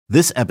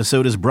This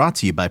episode is brought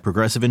to you by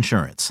Progressive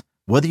Insurance.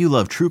 Whether you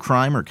love true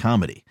crime or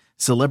comedy,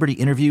 celebrity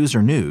interviews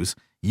or news,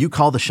 you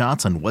call the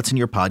shots on what's in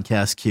your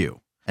podcast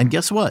queue. And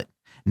guess what?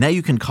 Now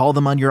you can call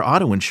them on your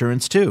auto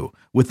insurance too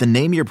with the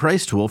Name Your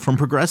Price tool from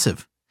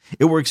Progressive.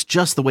 It works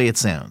just the way it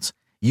sounds.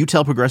 You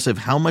tell Progressive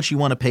how much you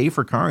want to pay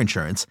for car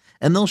insurance,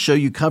 and they'll show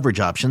you coverage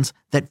options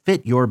that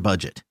fit your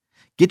budget.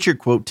 Get your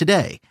quote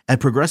today at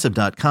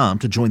Progressive.com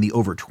to join the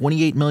over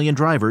 28 million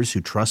drivers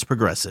who trust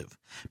Progressive.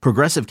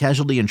 Progressive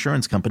Casualty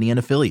Insurance Company and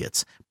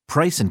Affiliates.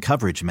 Price and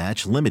coverage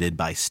match limited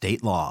by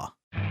state law.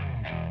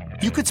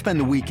 You could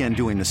spend the weekend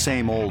doing the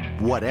same old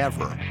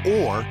whatever,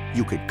 or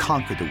you could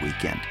conquer the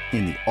weekend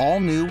in the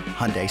all-new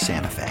Hyundai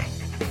Santa Fe.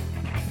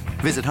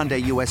 Visit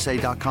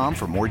HyundaiUSA.com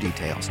for more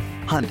details.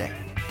 Hyundai,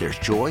 there's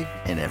joy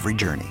in every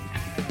journey.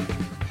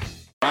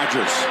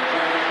 Rodgers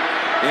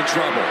in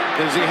trouble.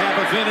 Does he have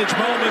a vintage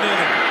moment in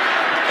him?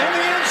 In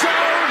the end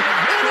zone,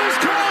 it is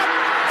caught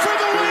for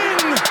the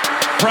win.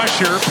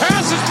 Pressure,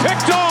 pass is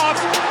picked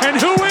off, and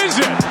who is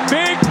it?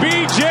 Big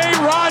B.J.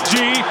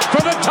 Raji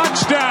for the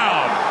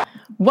touchdown.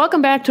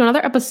 Welcome back to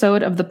another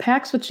episode of the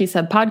Pax What She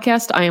Said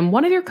podcast. I am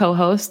one of your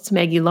co-hosts,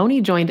 Maggie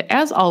Loney, joined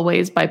as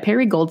always by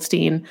Perry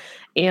Goldstein.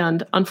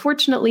 And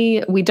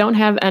unfortunately, we don't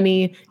have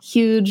any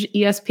huge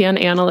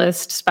ESPN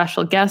analyst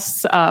special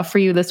guests for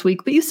you this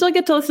week, but you still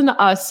get to listen to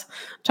us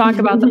talk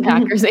about the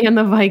Packers and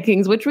the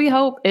Vikings, which we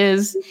hope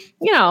is,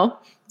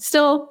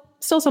 still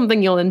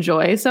something you'll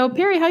enjoy. So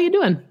Perry, how you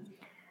doing?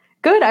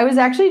 Good. I was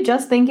actually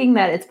just thinking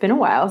that it's been a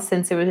while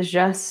since it was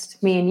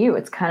just me and you.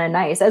 It's kind of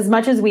nice. As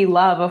much as we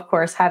love, of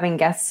course, having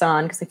guests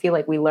on, because I feel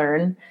like we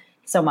learn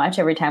so much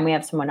every time we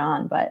have someone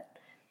on, but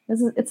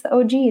it's the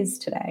OGs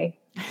today.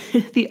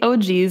 The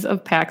OGs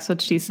of Pax,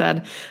 what she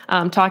said,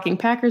 talking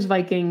Packers,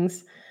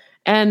 Vikings.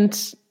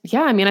 And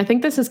yeah, I mean, I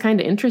think this is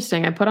kind of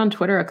interesting. I put on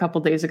Twitter a couple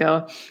days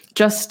ago,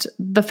 just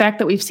the fact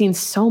that we've seen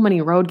so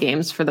many road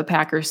games for the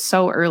Packers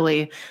so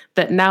early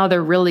that now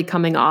they're really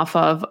coming off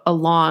of a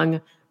long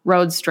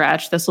road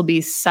stretch. This will be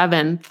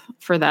 7th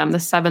for them, the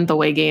 7th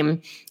away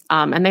game.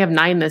 And they have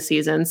 9 this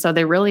season. So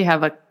they really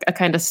have a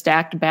kind of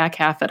stacked back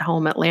half at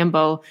home at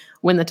Lambeau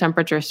when the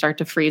temperatures start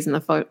to freeze in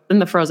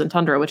the frozen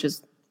tundra, which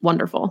is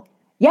wonderful.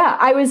 Yeah,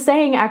 I was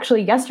saying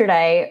actually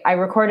yesterday, I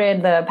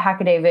recorded the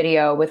Pack-A-Day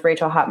video with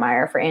Rachel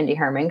Hotmeyer for Andy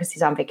Herman because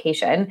he's on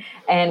vacation.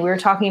 And we were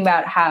talking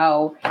about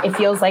how it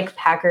feels like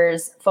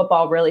Packers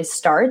football really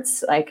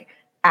starts like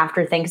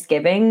after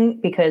Thanksgiving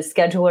because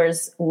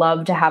schedulers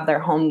love to have their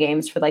home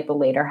games for like the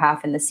later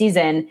half in the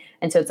season.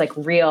 And so it's like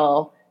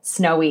real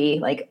snowy,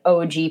 like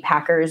OG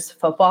Packers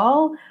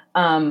football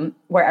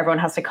where everyone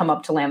has to come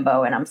up to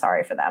Lambeau, and I'm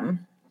sorry for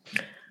them.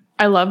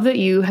 I love that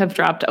you have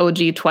dropped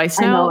OG twice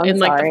now in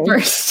like the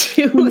first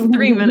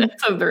 2-3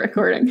 minutes of the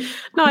recording.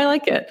 No, I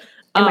like it.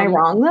 Am I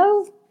wrong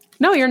though?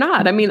 No, you're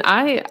not. I mean,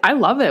 I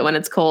love it when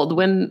it's cold.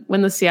 When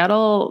the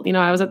Seattle,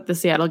 I was at the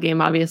Seattle game,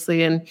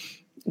 obviously, and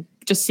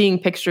just seeing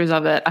pictures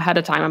of it ahead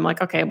of time, I'm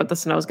like, okay, but the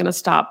snow is going to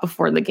stop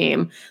before the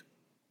game.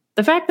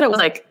 The fact that it was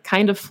like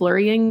kind of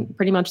flurrying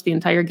pretty much the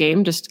entire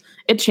game,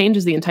 it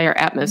changes the entire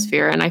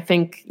atmosphere. And I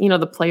think,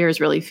 the players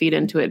really feed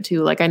into it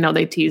too. Like I know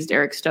they teased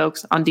Eric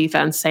Stokes on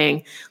defense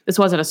saying this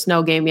wasn't a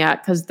snow game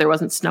yet because there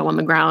wasn't snow on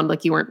the ground.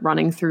 Like you weren't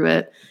running through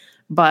it.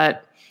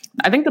 But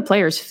I think the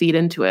players feed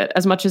into it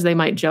as much as they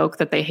might joke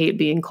that they hate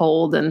being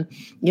cold. And,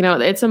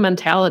 it's a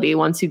mentality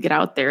once you get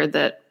out there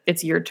that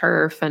it's your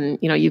turf and,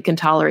 you can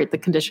tolerate the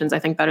conditions, I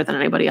think, better than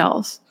anybody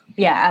else.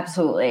 Yeah,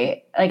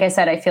 absolutely. Like I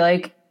said, I feel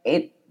like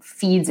it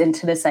feeds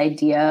into this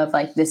idea of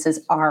like, this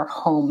is our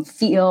home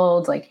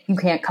field. Like you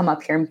can't come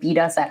up here and beat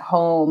us at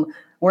home.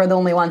 We're the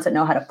only ones that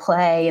know how to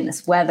play in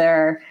this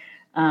weather.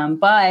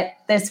 But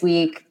this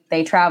week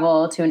they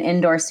travel to an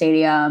indoor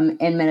stadium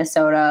in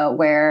Minnesota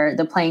where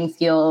the playing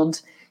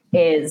field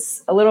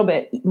is a little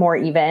bit more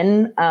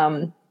even.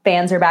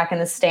 Fans are back in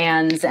the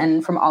stands.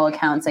 And from all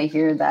accounts, I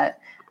hear that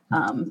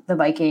the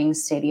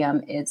Vikings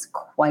stadium is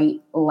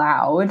quite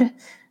loud.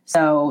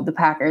 So the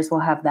Packers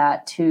will have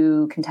that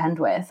to contend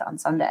with on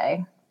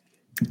Sunday.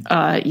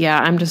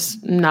 Yeah, I'm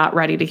just not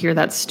ready to hear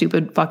that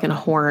stupid fucking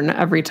horn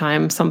every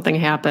time something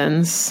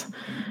happens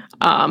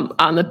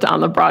on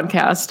the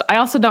broadcast. I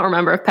also don't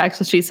remember if Pax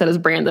What She Said is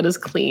branded as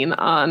clean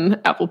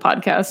on Apple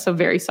Podcasts, so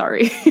very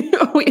sorry.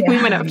 we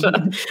might have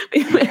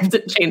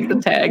to change the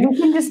tag. You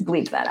can just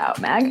bleep that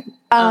out, Mag.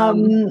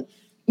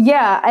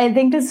 Yeah, I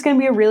think this is going to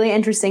be a really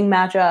interesting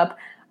matchup.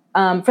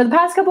 For the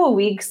past couple of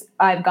weeks,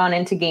 I've gone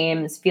into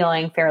games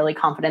feeling fairly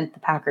confident the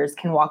Packers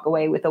can walk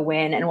away with a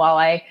win. And while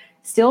I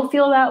still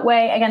feel that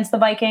way against the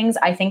Vikings,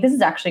 I think this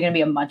is actually going to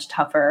be a much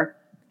tougher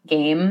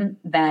game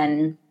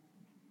than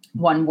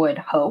one would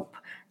hope.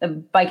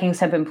 The Vikings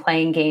have been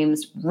playing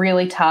games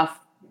really tough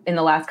in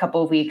the last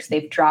couple of weeks.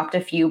 They've dropped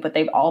a few, but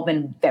they've all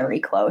been very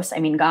close. I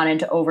mean, gone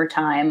into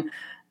overtime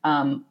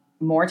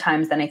more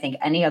times than I think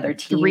any other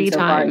team 3 so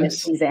far times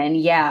this season.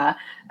 Yeah.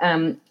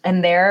 And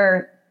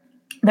they're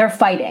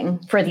fighting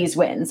for these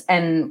wins.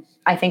 And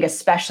I think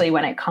especially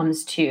when it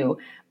comes to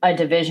a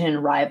division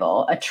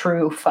rival, a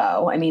true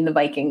foe. I mean, the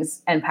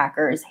Vikings and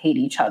Packers hate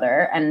each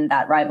other, and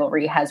that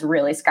rivalry has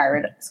really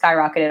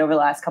skyrocketed over the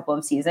last couple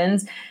of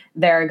seasons.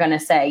 They're going to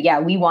say, yeah,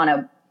 we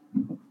want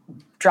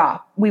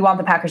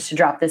the Packers to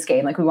drop this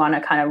game. Like, we want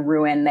to kind of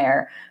ruin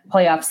their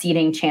playoff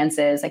seeding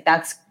chances. Like,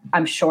 that's,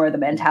 I'm sure, the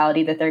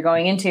mentality that they're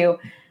going into.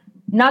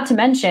 Not to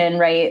mention,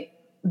 right,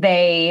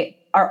 they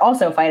are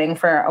also fighting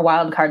for a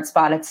wild card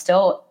spot. It's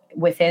still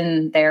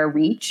within their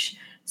reach.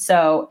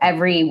 So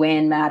every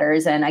win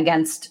matters, and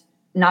against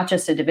not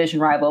just a division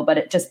rival,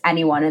 but just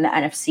anyone in the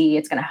NFC,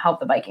 it's going to help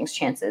the Vikings'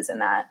 chances in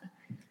that.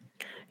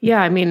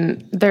 Yeah, I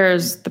mean,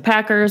 there's the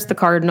Packers, the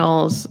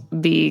Cardinals,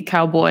 the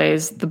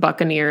Cowboys, the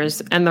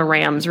Buccaneers, and the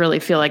Rams really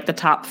feel like the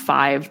top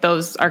 5.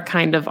 Those are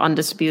kind of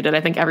undisputed. I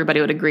think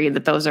everybody would agree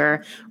that those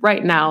are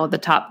right now the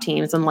top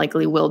teams and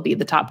likely will be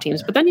the top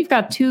teams. But then you've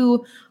got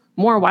 2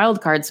 more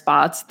wild card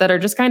spots that are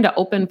just kind of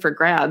open for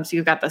grabs.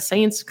 You've got the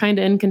Saints kind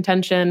of in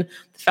contention.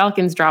 The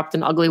Falcons dropped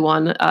an ugly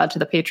one to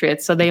the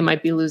Patriots, so they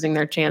might be losing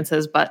their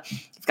chances. But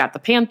you've got the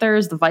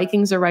Panthers, the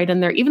Vikings are right in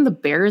there. Even the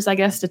Bears, I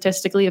guess,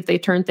 statistically, if they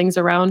turn things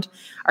around,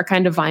 are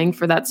kind of vying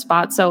for that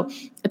spot. So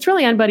it's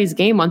really anybody's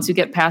game once you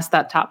get past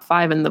that top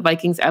 5, and the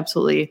Vikings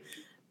absolutely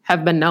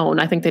have been known,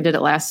 I think they did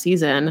it last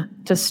season,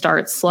 to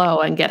start slow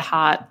and get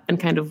hot and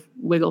kind of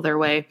wiggle their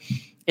way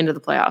into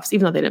the playoffs,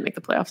 even though they didn't make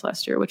the playoffs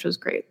last year, which was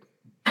great.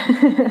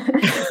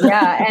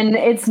 Yeah, and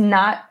it's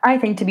not, I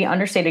think, to be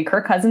understated,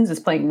 Kirk Cousins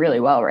is playing really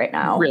well right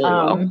now. Really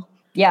well.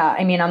 Yeah,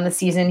 I mean, on the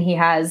season, he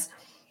has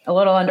a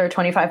little under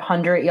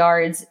 2,500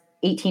 yards,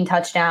 18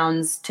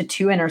 touchdowns to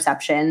 2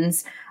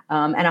 interceptions,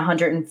 and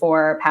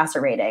 104 passer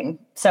rating.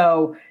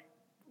 So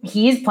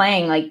he's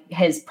playing like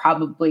his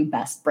probably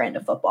best brand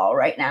of football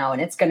right now.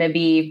 And it's going to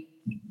be,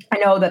 I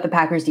know that the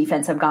Packers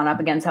defense have gone up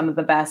against some of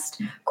the best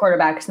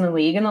quarterbacks in the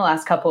league in the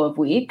last couple of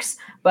weeks,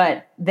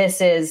 but this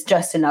is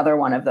just another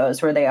one of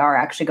those where they are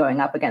actually going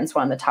up against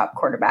one of the top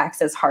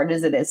quarterbacks, as hard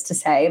as it is to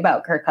say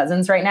about Kirk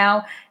Cousins right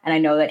now. And I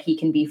know that he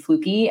can be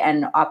fluky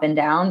and up and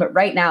down, but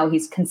right now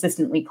he's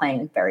consistently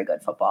playing very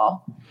good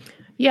football.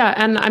 Yeah.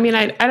 And I mean,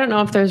 I don't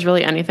know if there's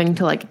really anything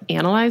to like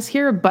analyze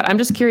here, but I'm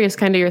just curious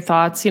kind of your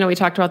thoughts. You know, we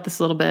talked about this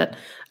a little bit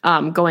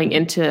going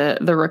into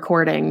the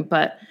recording,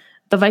 but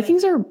the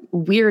Vikings are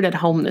weird at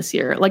home this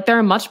year. Like, they're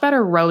a much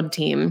better road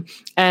team,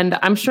 and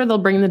I'm sure they'll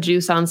bring the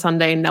juice on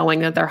Sunday knowing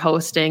that they're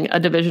hosting a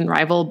division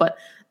rival, but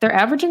they're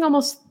averaging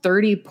almost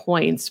 30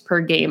 points per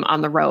game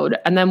on the road.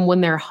 And then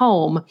when they're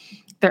home,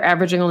 they're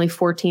averaging only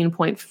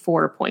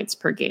 14.4 points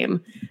per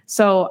game.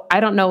 So I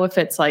don't know if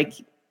it's like,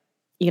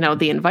 you know,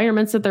 the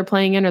environments that they're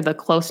playing in or the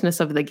closeness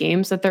of the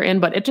games that they're in,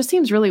 but it just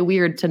seems really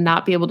weird to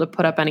not be able to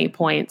put up any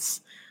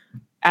points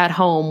at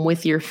home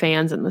with your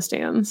fans in the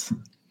stands.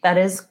 That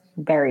is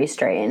very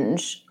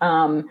strange.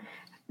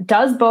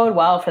 Does bode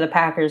well for the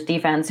Packers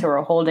defense, who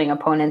are holding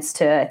opponents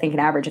to, I think, an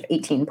average of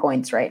 18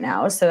 points right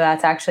now. So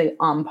that's actually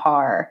on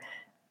par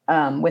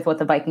with what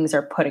the Vikings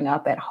are putting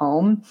up at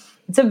home.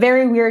 It's a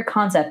very weird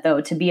concept, though,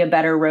 to be a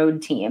better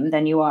road team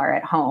than you are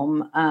at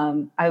home.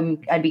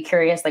 I'd be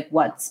curious, like,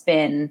 what's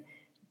been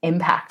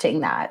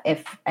impacting that,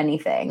 if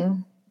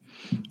anything.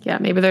 Yeah,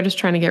 maybe they're just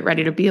trying to get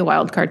ready to be a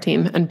wild card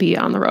team and be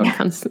on the road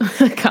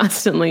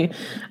constantly.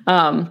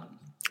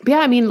 But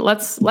yeah, I mean,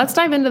 let's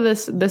dive into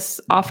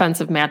this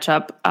offensive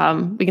matchup.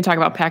 We can talk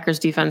about Packers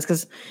defense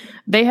because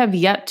they have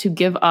yet to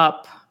give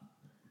up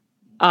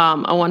a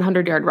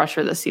 100-yard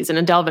rusher this season,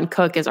 and Dalvin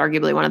Cook is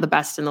arguably one of the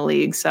best in the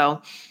league.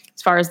 So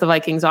as far as the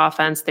Vikings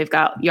offense, they've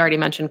got, you already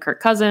mentioned Kirk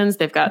Cousins,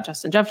 they've got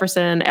Justin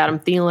Jefferson, Adam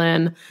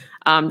Thielen.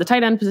 The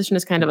tight end position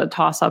is kind of a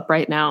toss-up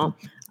right now.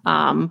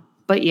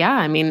 But yeah,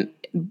 I mean,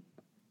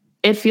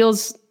 it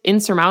feels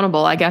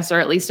insurmountable, I guess, or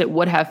at least it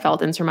would have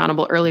felt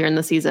insurmountable earlier in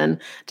the season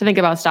to think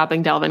about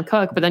stopping Dalvin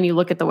Cook. But then you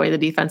look at the way the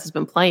defense has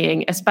been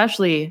playing,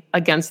 especially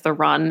against the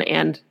run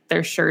and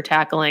their sure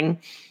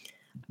tackling.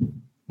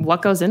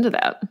 What goes into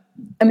that?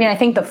 I mean, I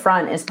think the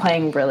front is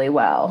playing really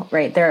well,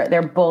 right?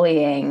 They're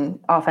bullying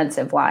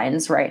offensive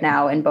lines right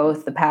now in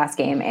both the pass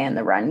game and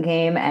the run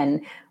game.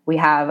 And we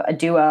have a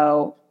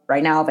duo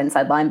right now of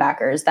inside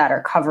linebackers that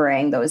are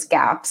covering those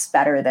gaps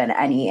better than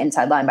any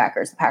inside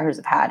linebackers the Packers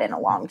have had in a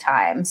long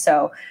time.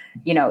 So,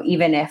 you know,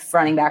 even if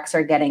running backs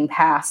are getting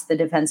past the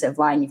defensive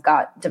line, you've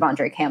got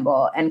Devondre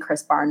Campbell and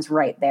Chris Barnes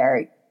right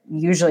there,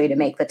 usually to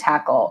make the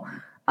tackle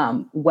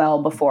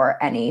well before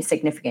any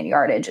significant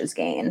yardage is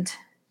gained.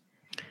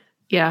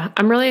 Yeah,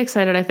 I'm really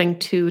excited, I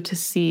think, too, to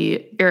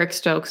see Eric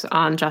Stokes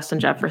on Justin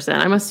Jefferson.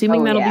 I'm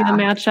assuming that'll be the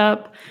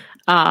matchup.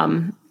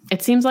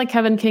 It seems like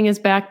Kevin King is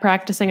back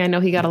practicing. I know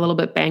he got a little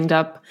bit banged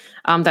up,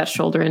 that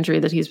shoulder injury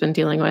that he's been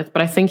dealing with,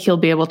 but I think he'll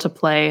be able to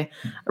play.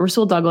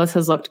 Rasul Douglas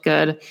has looked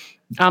good.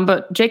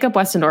 But Jacob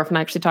Westendorf, and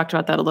I actually talked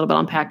about that a little bit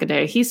on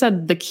Pack-A-Day, he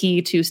said the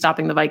key to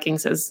stopping the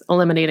Vikings is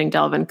eliminating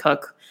Dalvin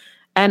Cook.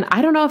 And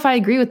I don't know if I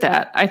agree with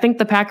that. I think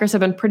the Packers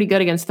have been pretty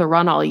good against the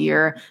run all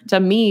year. To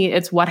me,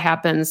 it's what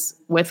happens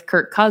with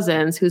Kirk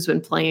Cousins, who's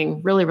been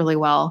playing really, really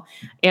well,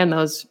 and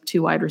those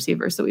two wide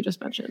receivers that we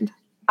just mentioned.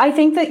 I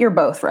think that you're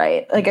both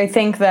right. Like, I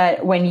think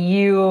that when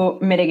you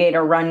mitigate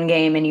a run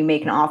game and you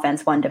make an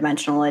offense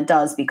one-dimensional, it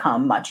does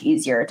become much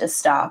easier to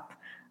stop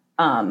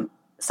an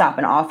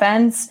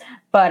offense.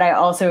 But I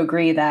also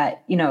agree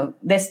that,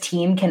 this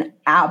team can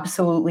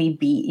absolutely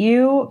beat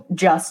you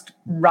just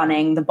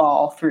running the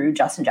ball through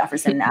Justin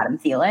Jefferson and Adam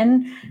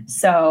Thielen.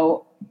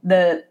 So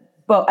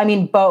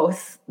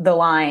both the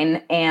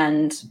line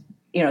and,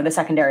 the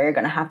secondary are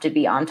going to have to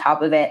be on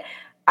top of it.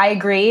 I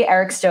agree.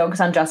 Eric Stokes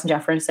on Justin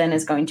Jefferson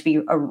is going to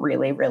be a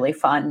really, really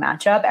fun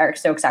matchup. Eric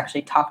Stokes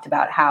actually talked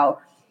about how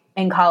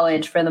in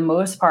college, for the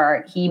most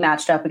part, he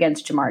matched up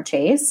against Jamar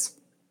Chase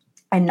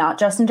and not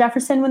Justin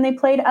Jefferson when they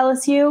played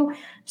LSU.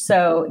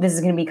 So this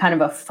is going to be kind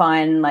of a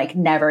fun,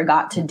 never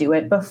got to do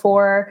it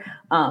before,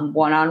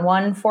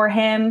 one-on-one for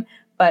him.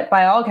 But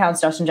by all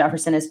accounts, Justin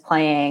Jefferson is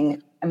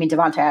playing,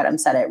 Devontae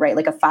Adams said it, right?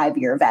 Like a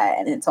 5-year vet,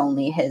 and it's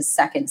only his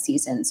second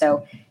season.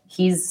 So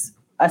he's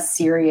a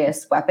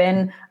serious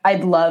weapon.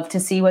 I'd love to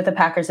see what the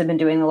Packers have been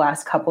doing the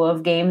last couple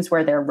of games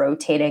where they're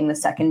rotating the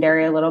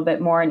secondary a little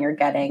bit more, and you're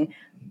getting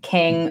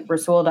King,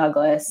 Rasul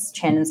Douglas,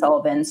 Chandon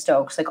Sullivan,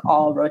 Stokes,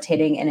 all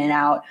rotating in and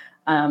out.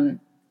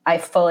 I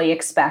fully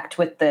expect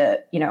with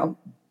the,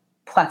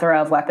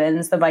 plethora of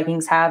weapons the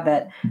Vikings have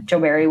that Joe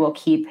Barry will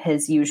keep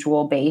his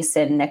usual base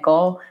in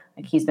nickel.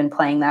 He's been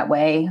playing that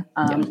way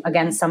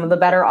against some of the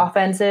better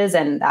offenses,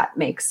 and that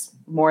makes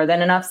more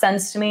than enough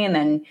sense to me. And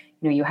then,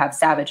 you have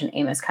Savage and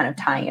Amos kind of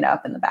tying it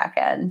up in the back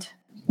end.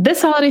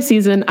 This holiday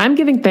season, I'm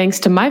giving thanks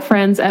to my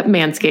friends at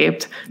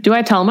Manscaped. Do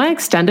I tell my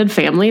extended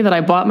family that I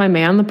bought my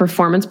man the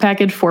Performance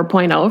Package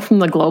 4.0 from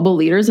the global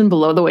leaders in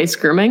below-the-waist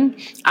grooming?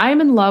 I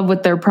am in love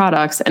with their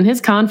products, and his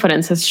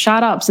confidence has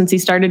shot up since he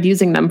started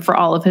using them for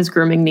all of his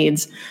grooming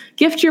needs.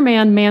 Gift your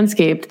man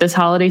Manscaped this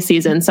holiday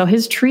season so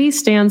his tree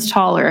stands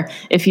taller,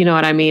 if you know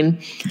what I mean.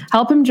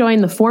 Help him join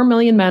the 4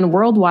 million men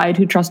worldwide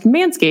who trust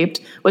Manscaped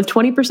with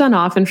 20%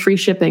 off and free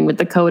shipping with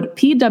the code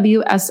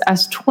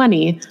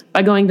PWSS20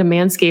 by going to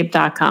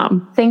manscaped.com.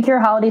 Think your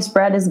holiday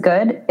spread is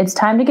good? It's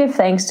time to give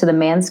thanks to the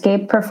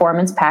Manscaped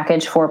Performance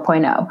Package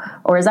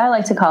 4.0, or as I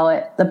like to call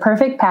it, the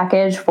perfect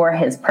package for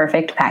his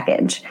perfect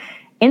package.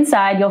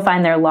 Inside, you'll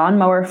find their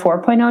Lawnmower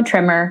 4.0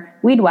 trimmer,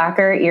 Weed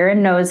Whacker ear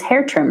and nose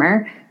hair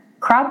trimmer,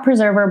 Crop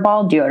Preserver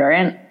ball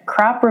deodorant,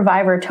 Crop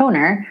Reviver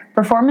toner,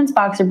 performance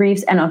boxer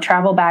briefs, and a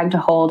travel bag to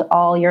hold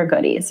all your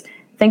goodies.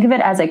 Think of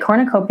it as a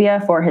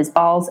cornucopia for his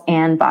balls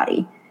and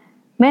body.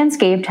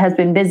 Manscaped has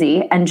been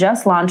busy and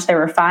just launched their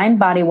refined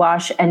body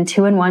wash and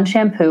 2-in-1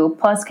 shampoo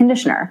plus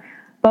conditioner.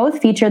 Both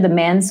feature the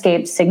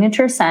Manscaped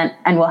signature scent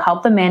and will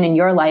help the man in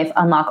your life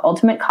unlock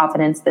ultimate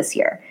confidence this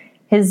year.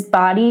 His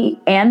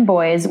body and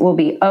boys will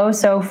be oh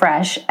so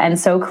fresh and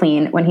so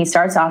clean when he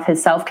starts off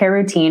his self-care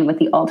routine with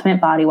the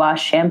ultimate body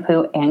wash,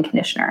 shampoo, and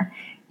conditioner.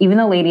 Even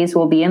the ladies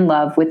will be in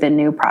love with the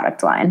new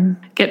product line.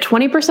 Get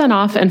 20%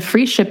 off and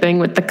free shipping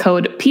with the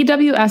code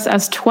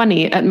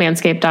PWSS20 at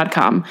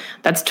manscaped.com.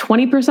 That's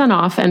 20%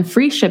 off and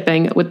free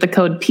shipping with the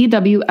code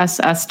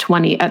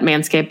PWSS20 at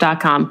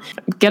manscaped.com.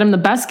 Get him the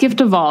best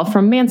gift of all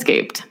from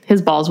Manscaped.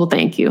 His balls will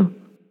thank you.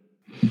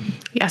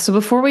 Yeah, so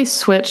before we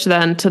switch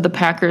then to the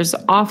Packers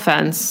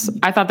offense,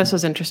 I thought this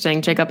was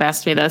interesting. Jacob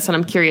asked me this, and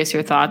I'm curious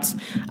your thoughts.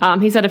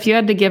 He said if you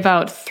had to give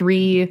out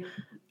 3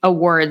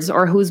 awards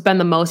or who's been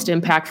the most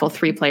impactful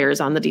 3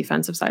 players on the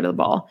defensive side of the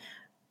ball,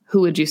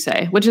 who would you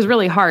say? Which is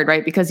really hard,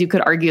 right? Because you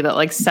could argue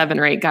that 7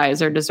 or 8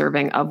 guys are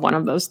deserving of one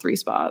of those 3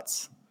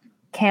 spots.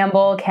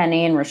 Campbell,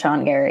 Kenny, and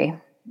Rashawn Gary.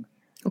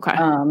 Okay.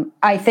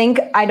 I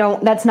think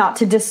that's not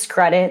to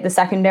discredit the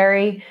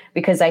secondary,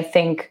 because I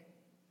think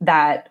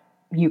that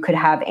you could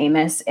have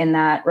Amos in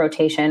that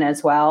rotation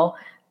as well.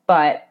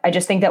 But I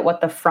just think that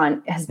what the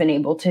front has been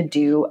able to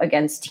do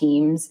against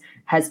teams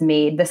has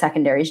made the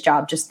secondary's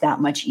job just that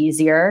much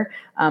easier.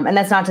 And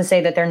that's not to say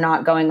that they're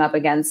not going up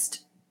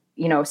against,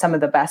 some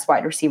of the best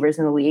wide receivers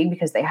in the league,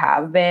 because they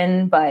have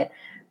been. But,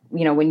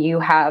 when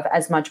you have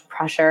as much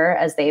pressure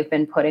as they've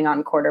been putting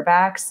on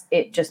quarterbacks,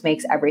 it just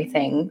makes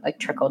everything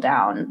trickle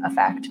down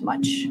effect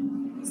much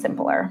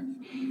simpler.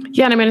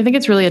 Yeah, and I think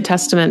it's really a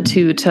testament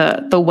to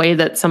the way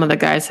that some of the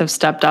guys have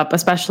stepped up,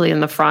 especially in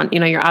the front.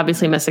 You're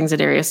obviously missing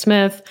Zadarius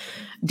Smith.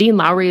 Dean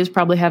Lowry is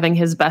probably having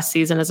his best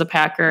season as a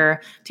Packer.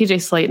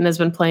 TJ Slayton has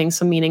been playing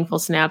some meaningful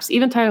snaps.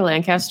 Even Tyler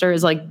Lancaster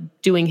is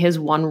doing his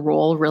one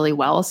role really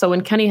well. So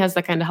when Kenny has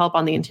that kind of help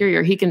on the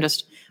interior, he can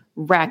just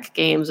wreck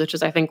games, which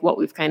is, I think, what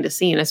we've kind of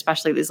seen,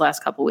 especially these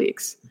last couple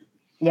weeks.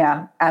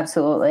 Yeah,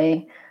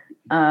 absolutely.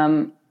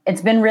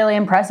 It's been really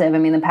impressive.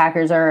 The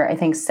Packers are, I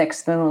think,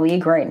 6th in the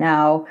league right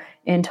now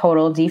in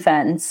total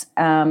defense.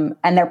 And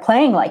they're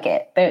playing like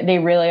it. They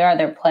really are.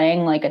 They're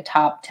playing like a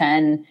top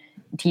 10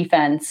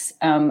 defense,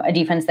 a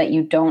defense that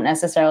you don't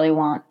necessarily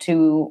want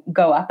to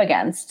go up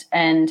against.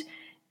 And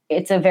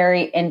it's a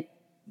very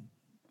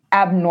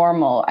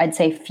abnormal, I'd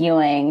say,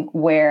 feeling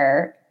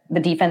where the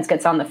defense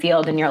gets on the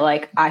field and you're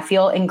like, I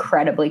feel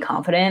incredibly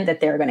confident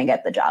that they're going to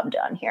get the job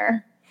done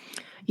here.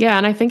 Yeah,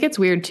 and I think it's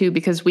weird too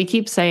because we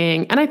keep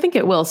saying, and I think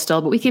it will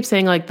still, but we keep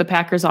saying like the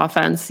Packers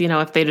offense,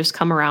 if they just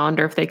come around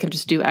or if they could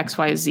just do X,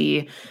 Y,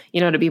 Z,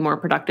 to be more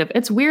productive.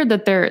 It's weird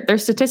that they're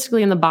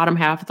statistically in the bottom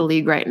half of the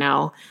league right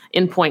now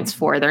in points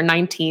for. They're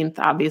 19th,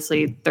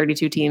 obviously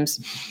 32 teams.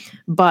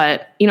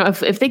 But,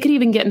 if they could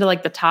even get into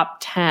like the top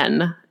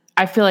 10,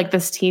 I feel like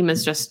this team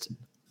is just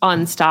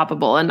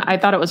unstoppable. And I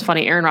thought it was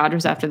funny. Aaron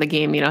Rodgers after the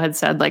game, had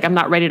said like, I'm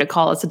not ready to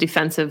call us a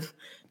defensive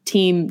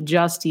team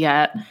just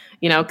yet,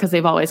 because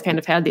they've always kind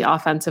of had the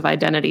offensive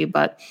identity,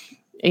 but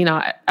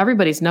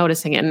everybody's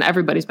noticing it and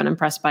everybody's been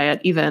impressed by it.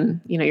 Even,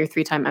 your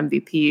 3-time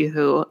MVP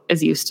who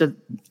is used to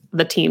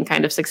the team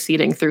kind of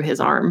succeeding through his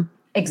arm.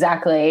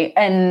 Exactly.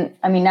 And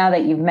I mean, now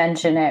that you've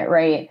mentioned it,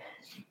 right,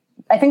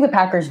 I think the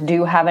Packers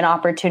do have an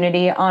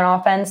opportunity on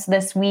offense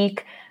this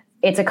week.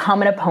 It's a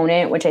common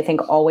opponent, which I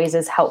think always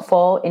is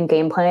helpful in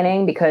game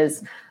planning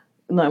because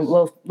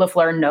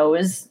LaFleur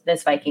knows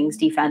this Vikings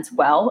defense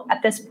well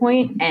at this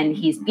point, and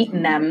he's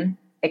beaten them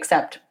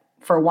except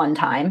for one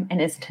time in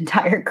his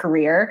entire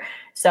career.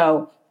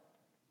 So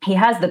he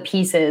has the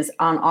pieces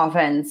on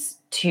offense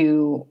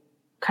to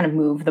kind of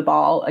move the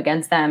ball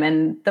against them.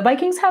 And the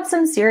Vikings have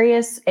some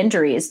serious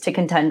injuries to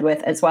contend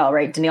with as well,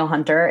 right? Danielle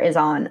Hunter is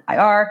on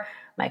IR.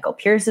 Michael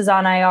Pierce is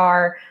on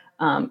IR.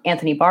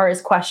 Anthony Barr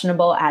is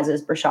questionable, as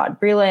is Bashaud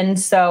Breeland.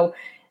 So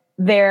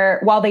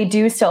while they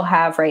do still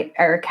have, right,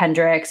 Eric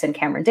Kendricks and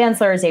Cameron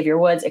Dantzler, Xavier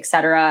Woods, et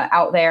cetera,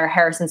 out there,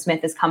 Harrison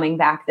Smith is coming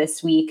back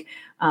this week.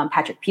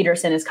 Patrick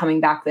Peterson is coming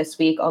back this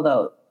week,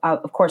 although,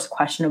 of course,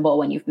 questionable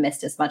when you've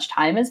missed as much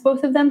time as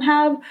both of them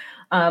have.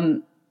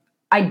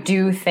 I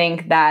do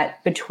think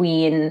that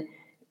between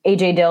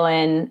A.J.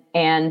 Dillon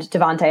and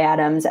Davante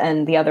Adams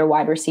and the other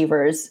wide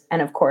receivers,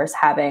 and, of course,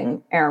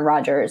 having Aaron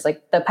Rodgers,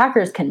 like the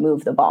Packers can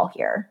move the ball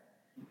here.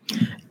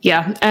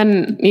 Yeah.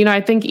 And, I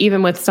think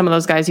even with some of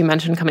those guys you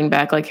mentioned coming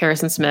back, like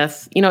Harrison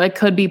Smith, it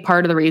could be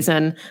part of the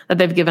reason that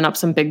they've given up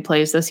some big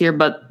plays this year.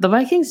 But the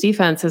Vikings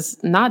defense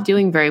is not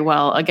doing very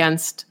well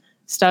against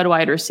stud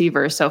wide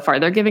receivers so far.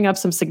 They're giving up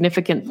some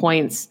significant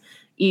points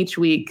each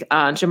week.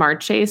 Jamar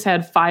Chase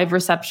had 5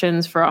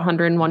 receptions for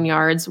 101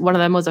 yards. One of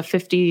them was a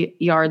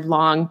 50-yard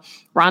long.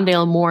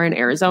 Rondale Moore in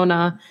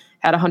Arizona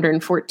had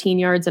 114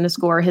 yards in a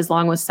score. His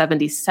long was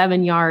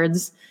 77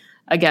 yards.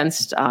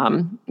 Against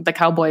the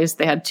Cowboys,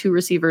 they had 2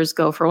 receivers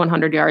go for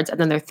 100 yards, and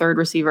then their third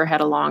receiver had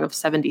a long of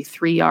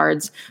 73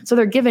 yards. So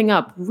they're giving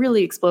up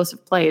really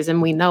explosive plays,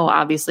 and we know,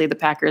 obviously, the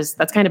Packers,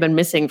 that's kind of been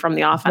missing from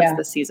the offense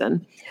this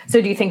season. So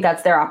do you think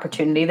that's their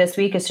opportunity this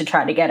week, is to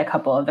try to get a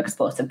couple of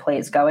explosive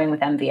plays going with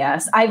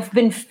MVS? I've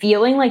been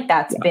feeling like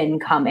that's been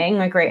coming.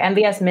 Like, right,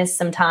 MVS missed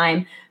some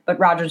time, but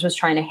Rodgers was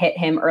trying to hit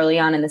him early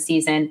on in the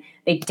season.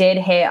 They did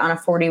hit on a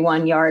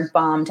 41-yard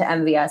bomb to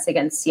MVS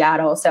against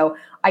Seattle. So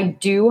I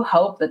do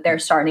hope that they're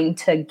starting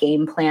to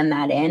game plan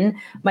that in.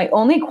 My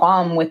only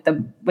qualm with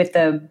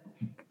the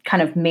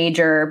kind of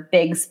major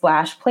big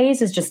splash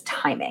plays is just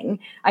timing.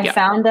 I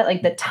found that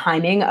like the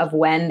timing of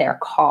when they're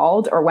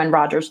called or when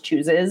Rodgers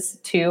chooses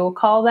to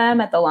call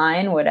them at the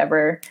line,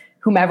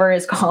 whomever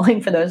is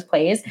calling for those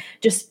plays,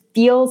 just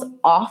feels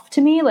off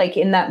to me. Like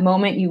in that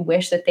moment, you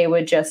wish that they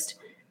would just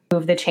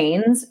move the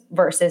chains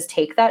versus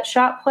take that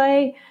shot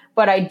play.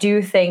 But I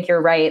do think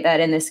you're right that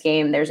in this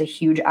game, there's a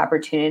huge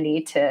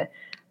opportunity to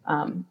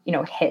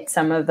hit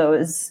some of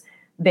those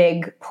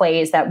big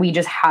plays that we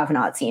just have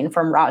not seen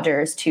from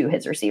Rodgers to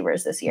his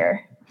receivers this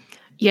year.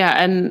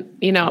 Yeah, and,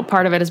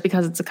 part of it is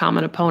because it's a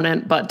common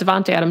opponent, but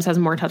Davante Adams has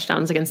more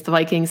touchdowns against the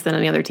Vikings than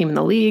any other team in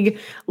the league.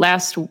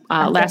 Last year,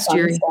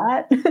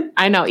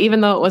 I know, even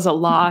though it was a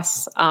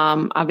loss,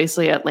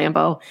 obviously at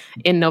Lambeau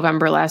in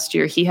November last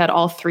year, he had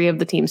all 3 of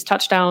the team's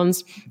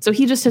touchdowns. So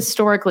he just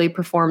historically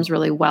performs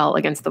really well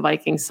against the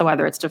Vikings. So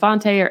whether it's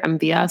Davante or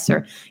MVS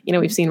or,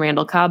 we've seen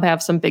Randall Cobb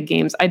have some big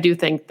games, I do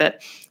think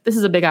that this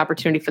is a big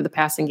opportunity for the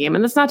passing game.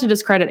 And that's not to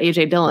discredit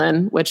A.J.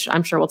 Dillon, which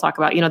I'm sure we'll talk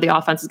about. The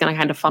offense is going to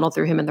kind of funnel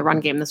through him in the run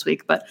game this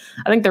week. But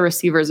I think the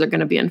receivers are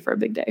going to be in for a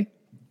big day.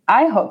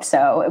 I hope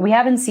so. We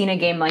haven't seen a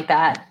game like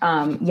that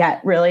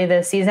yet really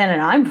this season.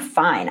 And I'm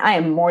fine. I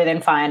am more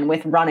than fine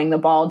with running the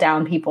ball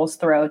down people's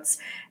throats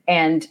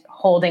and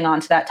holding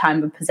on to that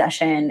time of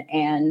possession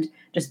and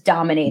just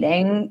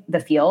dominating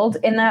the field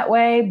in that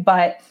way.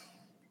 But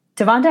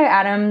Davante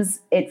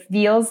Adams, it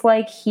feels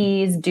like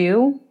he's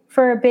due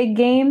for a big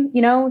game.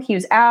 He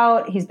was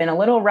out. He's been a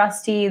little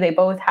rusty. They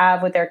both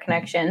have with their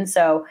connection.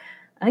 So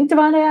I think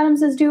Davante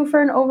Adams is due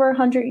for an over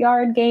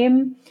 100-yard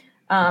game.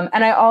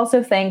 And I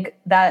also think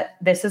that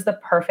this is the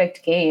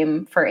perfect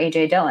game for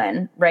A.J.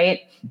 Dillon, right?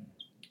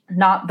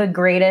 Not the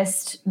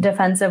greatest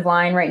defensive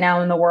line right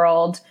now in the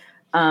world.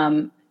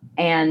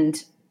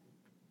 And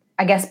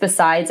I guess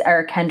besides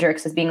Eric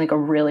Kendricks as being like a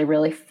really,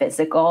 really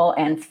physical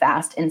and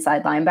fast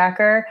inside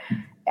linebacker,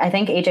 I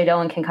think A.J.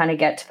 Dillon can kind of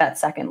get to that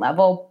second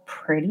level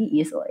pretty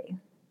easily.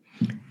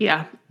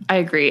 Yeah, I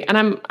agree. And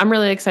I'm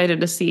really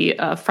excited to see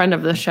a friend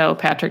of the show,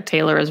 Patrick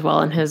Taylor, as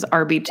well in his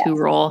RB2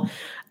 role.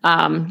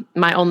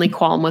 My only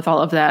qualm with all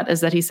of that is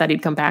that he said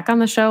he'd come back on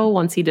the show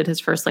once he did his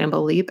first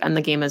Lambeau leap, and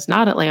the game is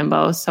not at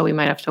Lambeau, so we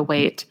might have to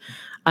wait.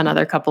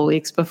 another couple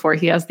weeks before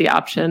he has the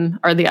option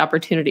or the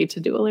opportunity to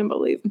do a Lambeau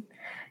Leap.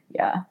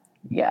 Yeah.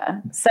 Yeah.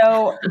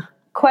 So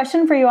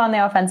question for you on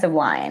the offensive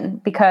line,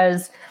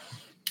 because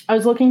I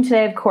was looking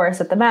today, of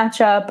course, at the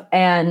matchup,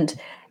 and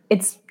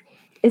it's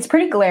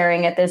pretty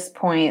glaring at this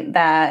point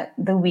that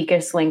the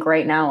weakest link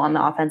right now on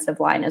the offensive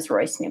line is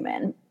Royce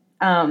Newman.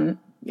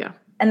 Yeah.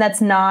 And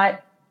that's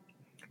not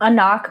a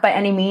knock by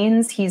any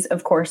means. He's,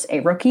 of course,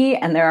 a rookie,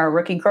 and there are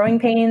rookie growing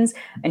pains,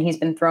 and he's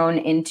been thrown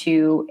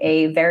into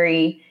a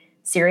very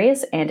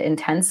serious and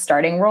intense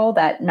starting role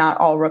that not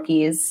all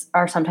rookies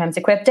are sometimes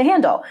equipped to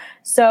handle.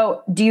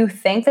 So do you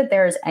think that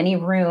there's any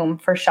room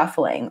for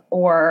shuffling,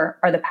 or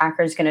are the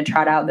Packers going to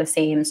trot out the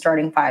same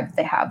starting five that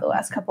they have the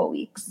last couple of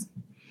weeks?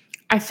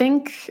 I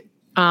think,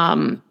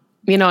 and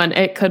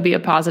it could be a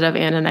positive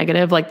and a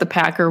negative. Like, the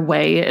Packer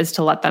way is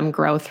to let them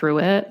grow through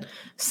it.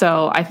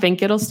 So I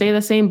think it'll stay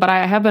the same, but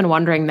I have been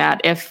wondering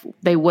that if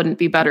they wouldn't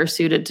be better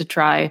suited to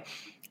try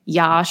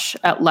Yash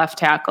at left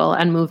tackle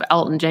and move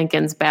Elton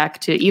Jenkins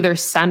back to either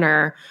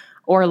center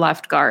or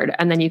left guard.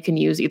 And then you can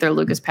use either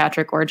Lucas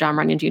Patrick or John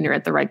Runyon Jr.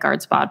 at the right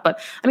guard spot. But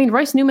I mean,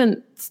 Royce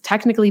Newman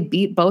technically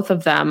beat both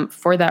of them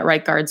for that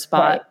right guard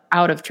spot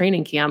out of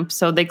training camp.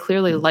 So they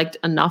clearly liked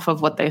enough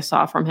of what they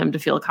saw from him to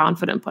feel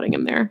confident putting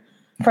him there.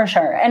 For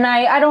sure. And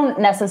I don't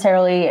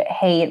necessarily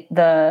hate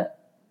the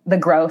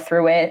growth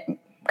through it,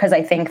 because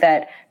I think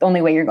that the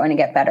only way you're going to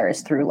get better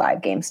is through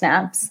live game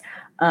snaps.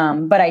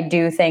 But I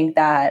do think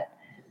that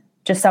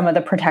just some of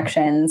the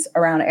protections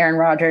around Aaron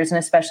Rodgers, and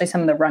especially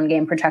some of the run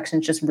game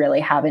protections, just really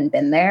haven't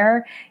been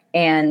there.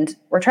 And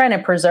we're trying to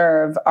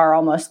preserve our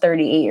almost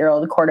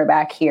 38-year-old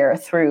quarterback here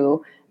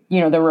through,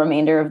 the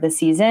remainder of the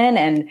season.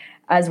 And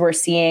as we're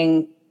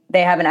seeing,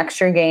 they have an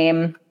extra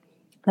game.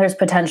 There's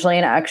potentially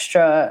an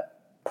extra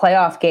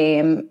playoff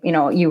game.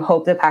 You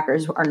hope the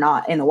Packers are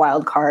not in the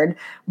wild card,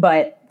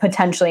 but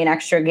potentially an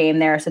extra game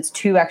there. So it's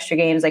 2 extra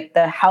games. Like,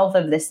 the health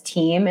of this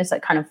team is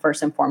like kind of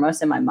first and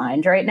foremost in my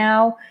mind right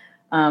now.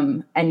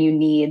 And you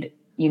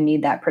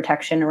need that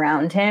protection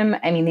around him.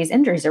 I mean, these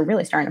injuries are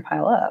really starting to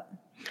pile up.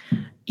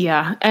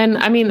 Yeah. And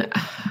I mean,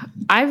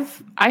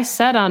 I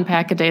said on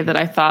Pack-A-Day that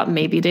I thought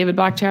maybe David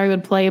Bakhtiari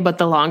would play, but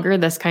the longer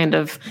this kind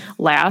of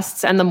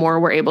lasts and the more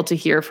we're able to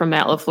hear from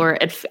Matt LaFleur,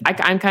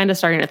 I'm kind of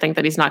starting to think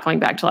that he's not going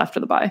back till after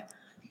the bye.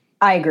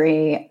 I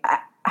agree.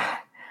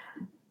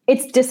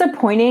 It's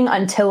disappointing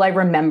until I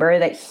remember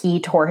that he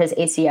tore his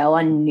ACL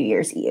on New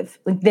Year's Eve.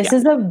 Like, this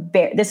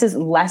is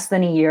less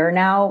than a year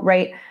now,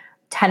 right?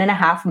 10 and a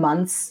half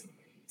months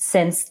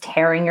since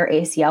tearing your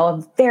ACL,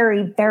 a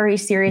very, very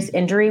serious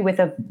injury with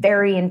a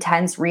very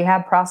intense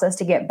rehab process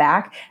to get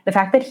back. The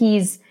fact that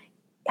he's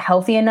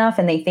healthy enough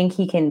and they think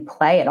he can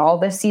play at all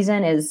this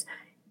season is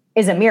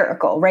a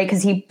miracle, right?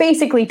 Because he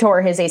basically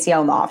tore his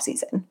ACL in the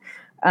offseason.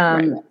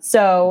 Right.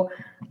 So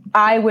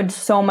I would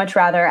so much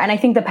rather, and I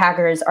think the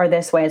Packers are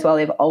this way as well.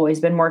 They've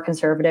always been more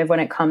conservative when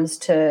it comes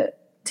to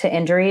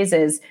injuries,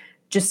 is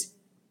just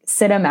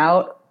sit him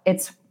out.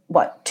 It's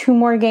 2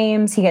 more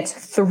games. He gets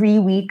 3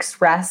 weeks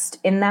rest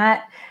in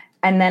that.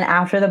 And then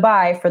after the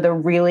bye, for the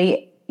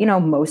really,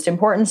 most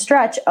important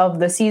stretch of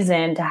the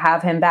season, to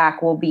have him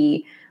back will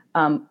be,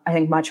 I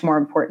think, much more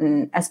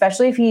important,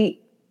 especially if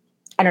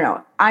I don't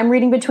know. I'm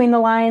reading between the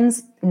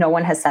lines. No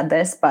one has said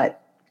this,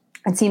 but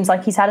it seems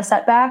like he's had a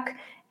setback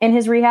in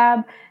his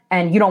rehab,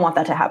 and you don't want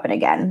that to happen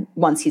again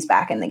once he's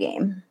back in the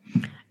game.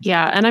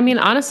 Yeah. And I mean,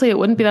 honestly, it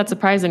wouldn't be that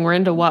surprising. We're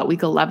into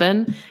week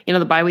 11?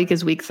 The bye week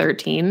is week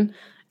 13.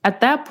 At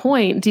that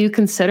point, do you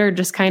consider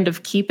just kind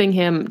of keeping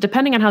him,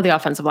 depending on how the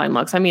offensive line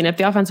looks? I mean, if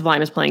the offensive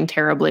line is playing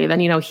terribly, then,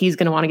 he's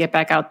going to want to get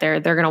back out there.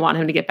 They're going to want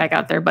him to get back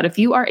out there. But if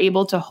you are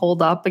able to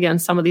hold up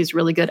against some of these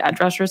really good edge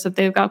rushers that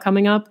they've got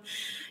coming up,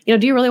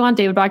 do you really want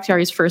David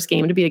Bakhtiari's first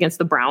game to be against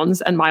the Browns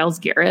and Myles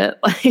Garrett?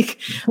 Like,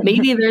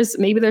 maybe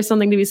there's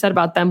something to be said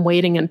about them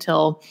waiting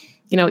until,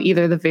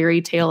 either the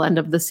very tail end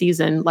of the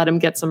season, let him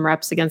get some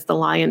reps against the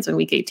Lions in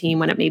week 18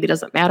 when it maybe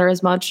doesn't matter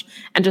as much,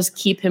 and just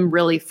keep him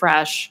really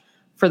fresh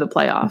for the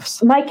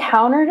playoffs. My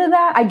counter to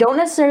that, I don't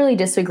necessarily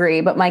disagree,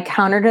 but my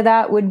counter to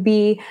that would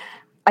be,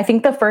 I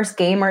think the first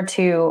game or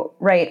two,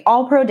 right,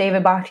 All-Pro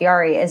David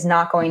Bakhtiari is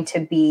not going to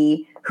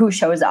be who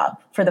shows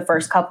up for the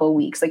first couple of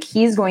weeks. Like,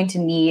 he's going to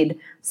need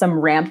some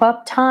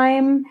ramp-up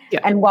time.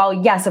 Yeah. And while,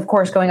 yes, of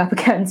course, going up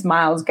against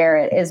Myles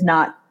Garrett is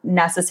not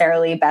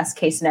necessarily best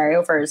case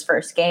scenario for his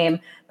first game,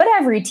 but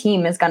every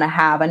team is going to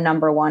have a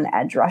number 1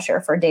 edge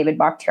rusher for David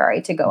Bakhtiari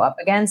to go up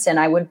against. And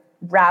I would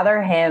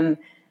rather him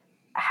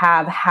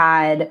have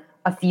had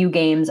a few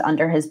games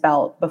under his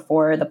belt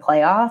before the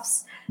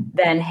playoffs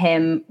than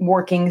him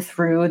working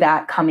through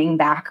that coming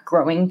back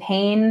growing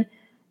pain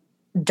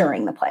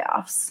during the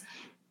playoffs.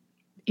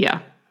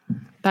 Yeah,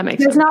 that makes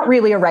There's sense. not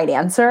really a right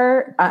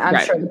answer. I'm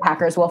sure the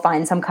Packers will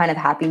find some kind of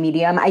happy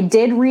medium. I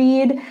did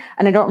read,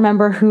 and I don't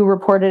remember who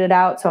reported it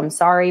out, so I'm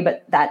sorry,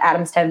 but that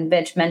Adam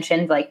Stenavich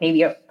mentioned like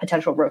maybe a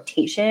potential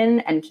rotation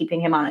and keeping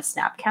him on a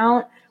snap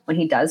count when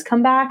he does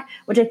come back,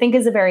 which I think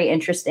is a very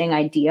interesting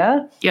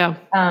idea. Yeah.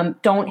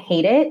 Don't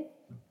hate it,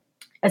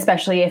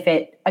 especially if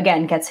it,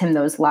 again, gets him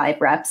those live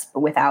reps,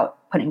 but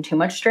without putting too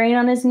much strain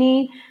on his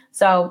knee.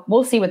 So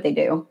we'll see what they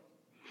do.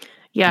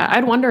 Yeah,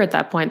 I'd wonder at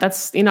that point.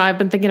 That's, I've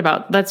been thinking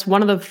about, that's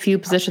one of the few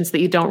positions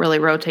that you don't really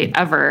rotate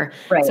ever.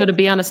 Right. So to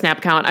be on a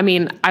snap count, I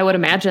mean, I would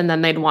imagine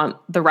then they'd want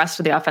the rest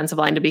of the offensive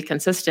line to be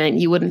consistent.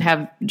 You wouldn't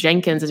have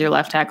Jenkins as your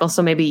left tackle.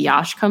 So maybe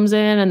Yash comes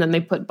in and then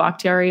they put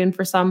Bakhtiari in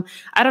for some.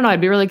 I don't know.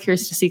 I'd be really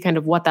curious to see kind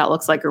of what that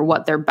looks like or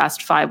what their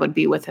best five would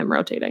be with him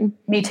rotating.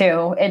 Me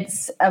too.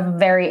 It's a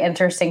very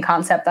interesting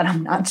concept that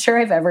I'm not sure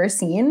I've ever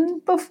seen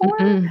before.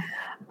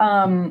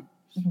 Mm-hmm.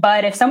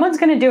 But if someone's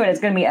going to do it,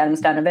 it's going to be Adam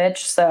Stenavich.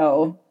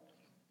 So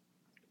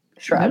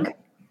shrug.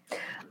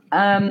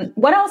 Mm-hmm.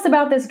 What else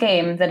about this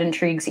game that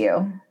intrigues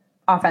you,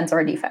 offense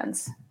or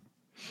defense?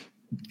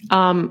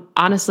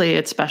 Honestly,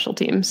 it's special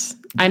teams.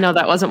 I know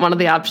that wasn't one of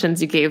the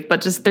options you gave,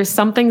 but just there's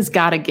something's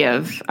got to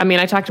give. I mean,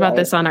 I talked about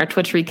this on our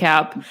Twitch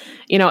recap.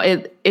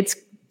 It's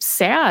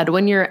sad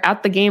when you're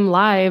at the game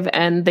live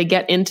and they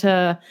get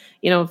into,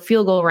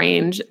 field goal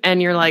range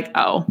and you're like,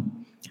 oh,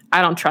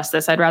 I don't trust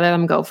this. I'd rather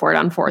them go for it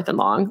on 4th and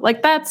long.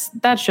 Like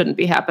that shouldn't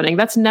be happening.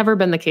 That's never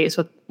been the case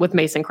with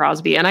Mason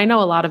Crosby. And I know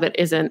a lot of it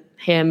isn't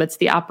him. It's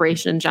the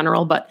operation in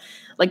general, but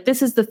like,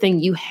 this is the thing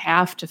you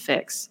have to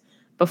fix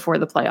before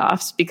the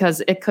playoffs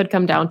because it could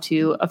come down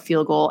to a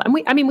field goal. And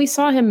we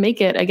saw him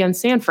make it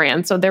against San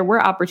Fran. So there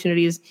were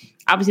opportunities.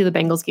 Obviously the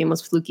Bengals game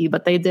was fluky,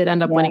 but they did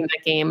end up winning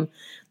that game.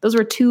 Those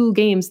were 2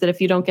 games that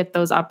if you don't get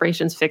those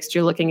operations fixed,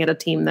 you're looking at a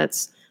team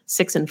that's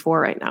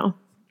 6-4 right now.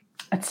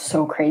 It's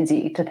so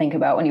crazy to think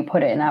about when you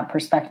put it in that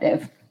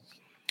perspective.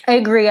 I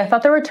agree. I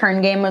thought the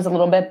return game was a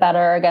little bit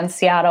better against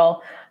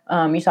Seattle.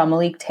 You saw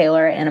Malik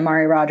Taylor and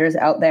Amari Rodgers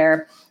out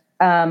there.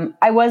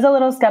 I was a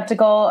little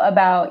skeptical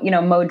about,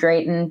 Mo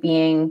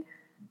Drayton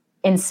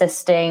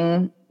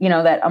insisting,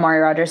 that Amari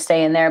Rodgers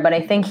stay in there, but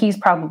I think he's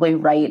probably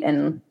right.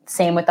 And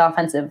same with the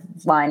offensive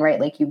line, right?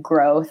 Like you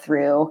grow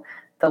through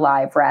the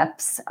live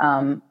reps.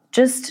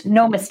 Just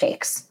no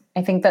mistakes.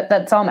 I think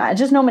that's all matters.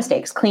 Just no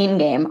mistakes. Clean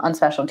game on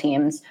special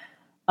teams.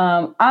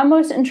 I'm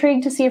most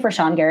intrigued to see if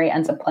Rashawn Gary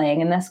ends up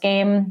playing in this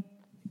game.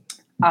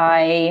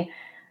 I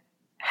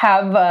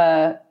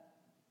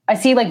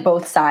see like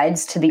both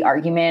sides to the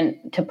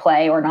argument to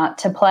play or not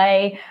to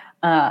play.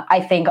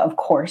 I think, of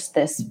course,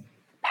 this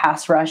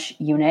pass rush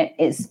unit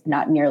is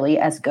not nearly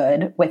as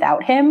good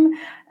without him.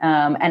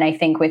 And I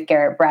think with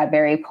Garrett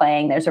Bradbury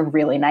playing, there's a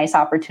really nice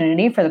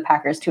opportunity for the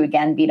Packers to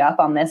again beat up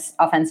on this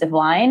offensive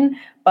line.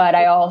 But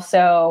I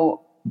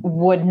also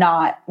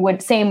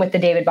same with the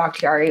David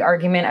Bakhtiari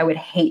argument. I would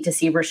hate to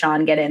see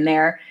Rashawn get in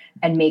there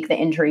and make the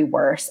injury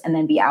worse and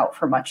then be out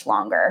for much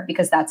longer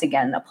because that's,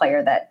 again, a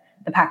player that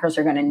the Packers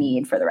are going to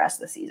need for the rest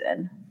of the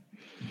season.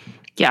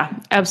 Yeah,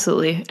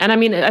 absolutely. And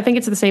I think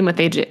it's the same with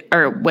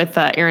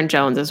Aaron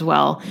Jones as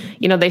well.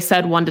 They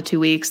said 1 to 2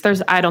 weeks.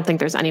 I don't think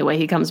there's any way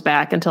he comes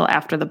back until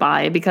after the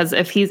bye because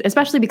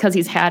especially because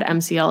he's had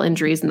MCL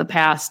injuries in the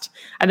past.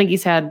 I think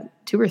he's had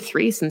 2 or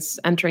 3 since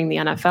entering the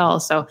NFL.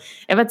 So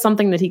if it's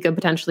something that he could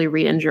potentially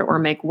re-injure or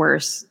make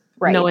worse,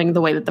 knowing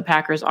the way that the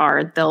Packers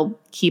are, they'll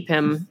keep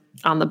him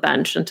on the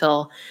bench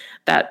until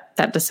that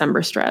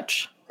December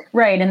stretch.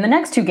 Right, and the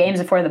next 2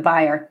 games before the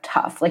bye are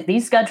tough. Like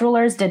these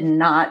schedulers did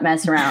not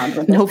mess around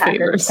with this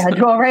Packers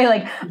schedule, right?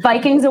 Like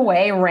Vikings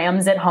away,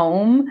 Rams at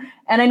home.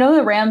 And I know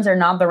the Rams are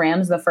not the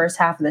Rams the first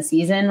half of the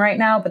season right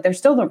now, but they're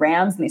still the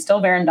Rams, and they still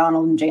have Aaron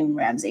Donald and Jalen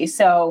Ramsey.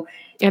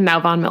 And now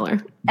Von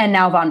Miller.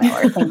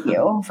 Thank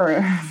you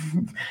for.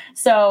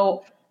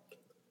 So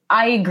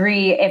I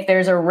agree. If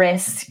there's a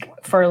risk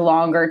for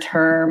longer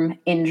term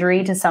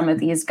injury to some of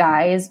these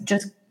guys,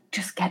 just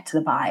get to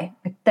the bye.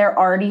 Like they're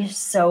already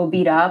so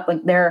beat up.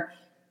 Like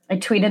I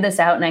tweeted this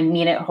out and I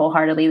mean it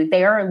wholeheartedly. Like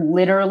they are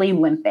literally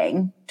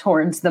limping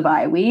towards the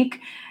bye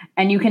week.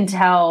 And you can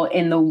tell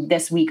in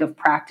this week of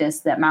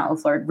practice that Matt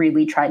LaFleur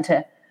really tried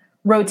to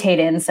rotate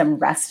in some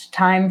rest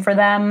time for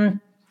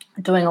them,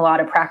 doing a lot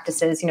of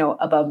practices,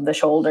 above the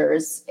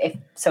shoulders, if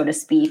so to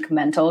speak,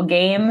 mental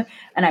game.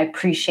 And I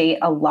appreciate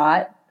a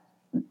lot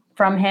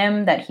from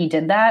him that he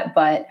did that,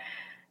 but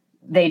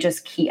they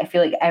just I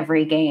feel like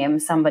every game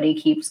somebody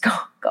keeps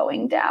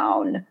going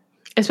down.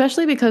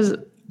 Especially because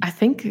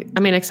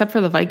except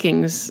for the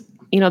Vikings,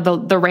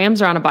 the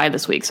Rams are on a bye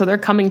this week. So they're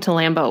coming to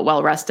Lambeau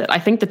well rested. I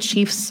think the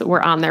Chiefs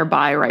were on their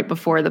bye right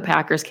before the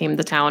Packers came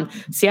to town.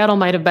 Seattle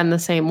might have been the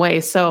same way.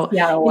 So,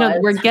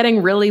 we're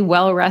getting really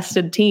well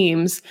rested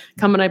teams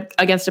coming up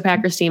against a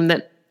Packers team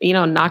that,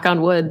 knock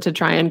on wood to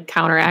try and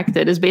counteract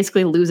it is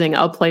basically losing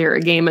a player a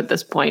game at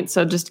this point.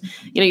 So just,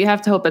 you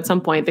have to hope at some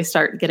point they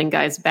start getting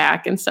guys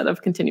back instead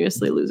of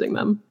continuously losing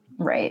them.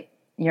 Right.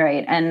 You're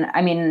right.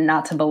 And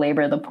not to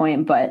belabor the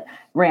point, but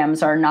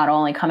Rams are not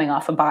only coming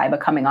off a bye,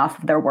 but coming off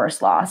of their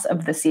worst loss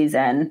of the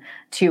season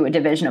to a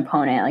division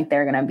opponent. Like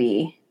they're going to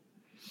be,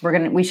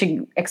 we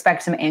should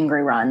expect some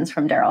angry runs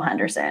from Darrell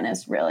Henderson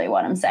is really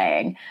what I'm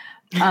saying.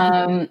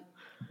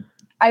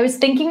 I was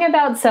thinking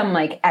about some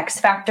X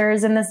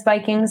factors in this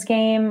Vikings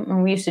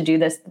game. We used to do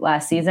this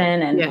last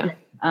season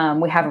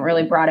and we haven't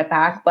really brought it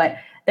back, but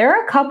there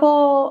are a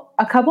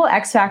couple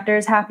X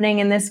factors happening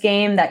in this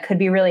game that could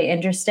be really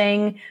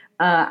interesting.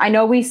 I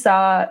know we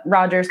saw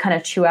Rodgers kind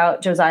of chew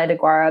out Josiah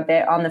DeGuara a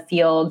bit on the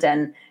field,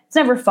 and it's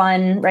never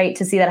fun, right,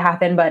 to see that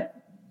happen, but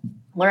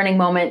learning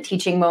moment,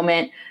 teaching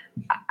moment.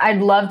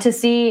 I'd love to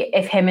see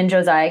if him and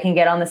Josiah can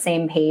get on the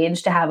same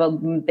page to have a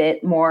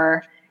bit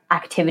more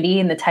activity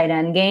in the tight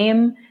end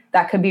game.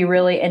 That could be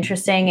really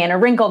interesting and a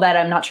wrinkle that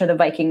I'm not sure the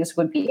Vikings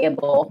would be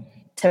able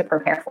to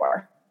prepare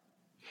for.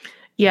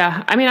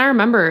 Yeah, I mean, I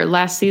remember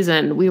last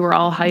season we were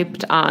all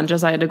hyped on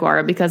Josiah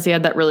DeGuara because he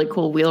had that really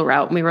cool wheel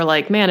route. And we were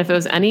like, man, if it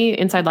was any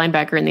inside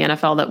linebacker in the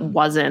NFL that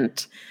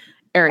wasn't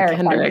Eric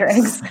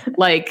Kendricks,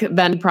 like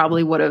then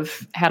probably would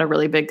have had a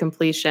really big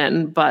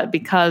completion. But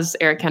because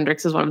Eric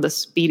Kendricks is one of the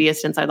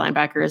speediest inside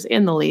linebackers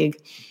in the league,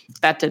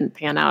 that didn't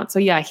pan out. So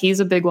yeah, he's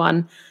a big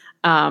one.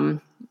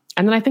 And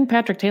then I think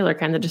Patrick Taylor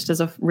kind of just is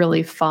a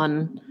really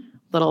fun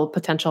little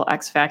potential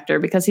X factor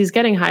because he's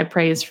getting high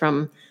praise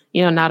from,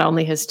 not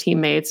only his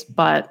teammates,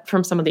 but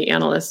from some of the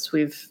analysts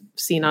we've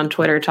seen on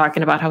Twitter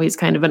talking about how he's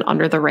kind of an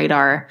under the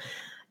radar,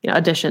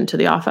 addition to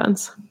the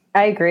offense.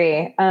 I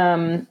agree.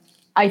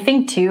 I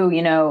think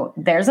too,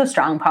 there's a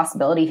strong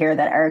possibility here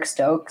that Eric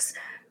Stokes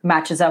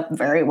matches up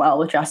very well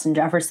with Justin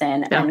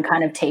Jefferson and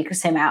kind of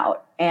takes him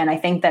out. And I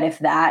think that if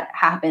that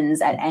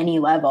happens at any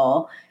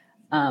level,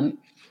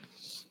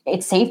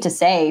 it's safe to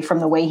say from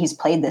the way he's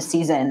played this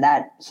season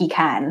that he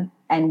can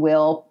and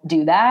will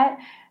do that.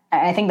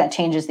 I think that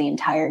changes the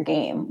entire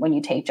game when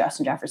you take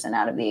Justin Jefferson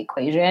out of the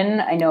equation.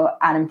 I know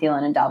Adam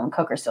Thielen and Dalvin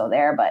Cook are still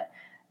there, but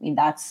I mean,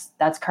 that's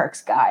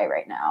Kirk's guy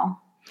right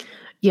now.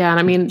 Yeah. And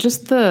I mean,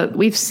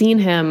 we've seen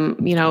him,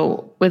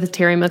 with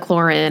Terry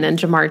McLaurin and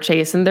Jamar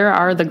Chase, and there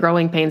are the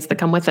growing pains that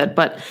come with it.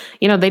 But,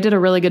 they did a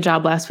really good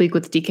job last week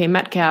with DK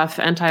Metcalf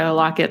and Tyler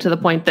Lockett to the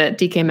point that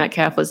DK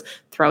Metcalf was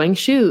throwing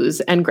shoes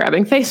and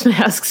grabbing face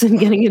masks and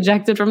getting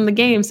ejected from the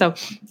game. So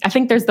I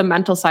think there's the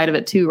mental side of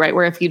it too, right?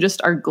 Where if you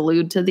just are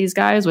glued to these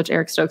guys, which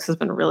Eric Stokes has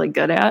been really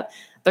good at,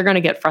 they're going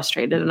to get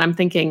frustrated. And I'm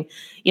thinking,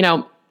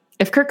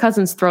 if Kirk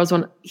Cousins throws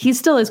one, he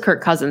still is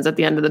Kirk Cousins at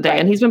the end of the day.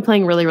 And he's been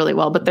playing really, really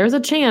well, but there's a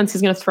chance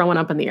he's going to throw one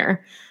up in the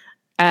air.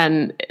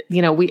 And,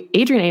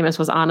 Adrian Amos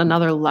was on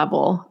another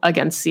level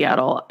against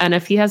Seattle. And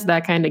if he has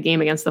that kind of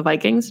game against the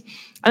Vikings,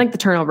 I think the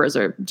turnovers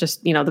are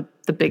just,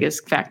 the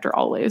biggest factor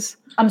always.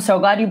 I'm so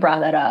glad you brought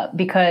that up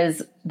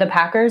because the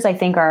Packers, I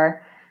think,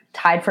 are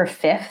tied for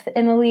 5th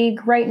in the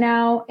league right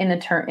now in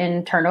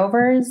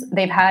turnovers.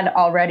 They've had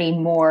already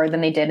more than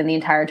they did in the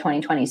entire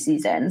 2020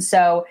 season.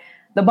 So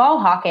the ball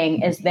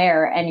hawking is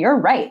there. And you're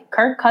right.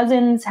 Kirk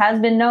Cousins has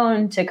been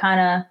known to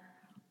kind of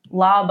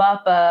lob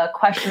up a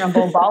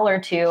questionable ball or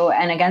two.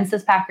 And against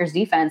this Packers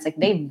defense,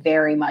 they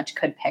very much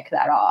could pick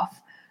that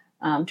off.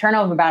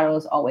 Turnover battle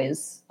is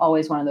always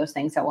one of those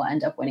things that will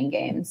end up winning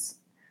games.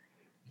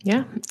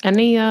 Yeah.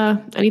 Any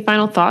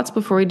final thoughts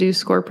before we do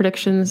score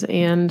predictions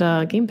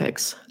and game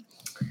picks?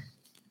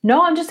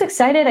 No, I'm just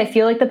excited. I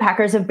feel like the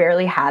Packers have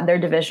barely had their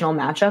divisional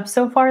matchups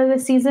so far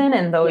this season.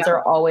 And those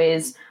are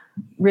always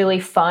really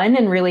fun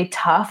and really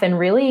tough and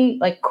really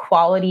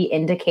quality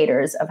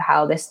indicators of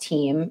how this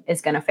team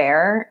is going to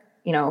fare,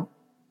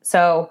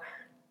 So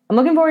I'm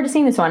looking forward to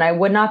seeing this one. I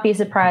would not be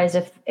surprised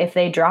if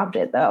they dropped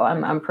it though.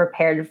 I'm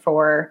prepared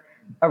for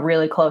a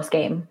really close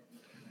game.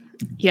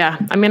 Yeah.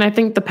 I mean, I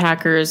think the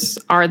Packers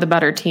are the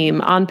better team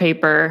on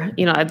paper.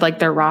 I'd like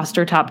their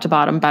roster top to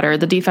bottom better.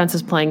 The defense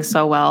is playing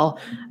so well.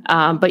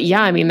 But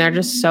yeah, I mean, they're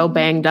just so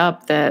banged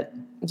up that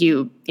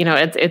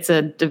it's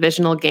a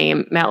divisional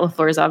game. Matt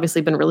LaFleur has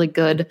obviously been really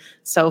good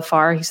so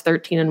far. He's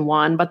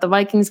 13-1, but the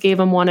Vikings gave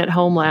him one at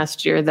home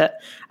last year that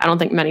I don't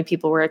think many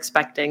people were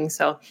expecting.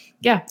 So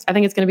yeah, I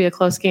think it's going to be a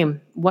close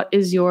game. What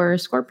is your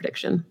score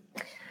prediction?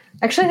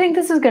 Actually, I think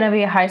this is going to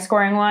be a high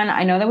scoring one.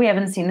 I know that we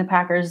haven't seen the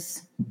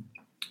Packers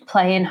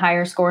play in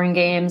higher scoring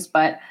games,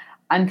 but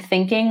I'm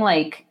thinking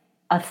a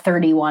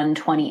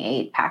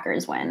 31-28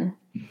 Packers win.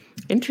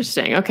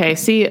 Interesting. Okay.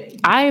 See,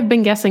 I've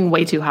been guessing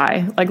way too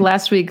high.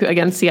 Last week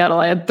against Seattle,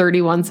 I had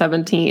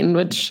 31-17,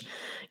 which,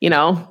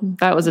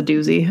 that was a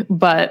doozy.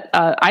 But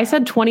I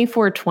said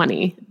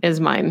 24-20 is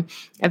mine.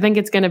 I think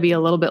it's going to be a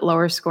little bit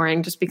lower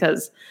scoring just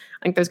because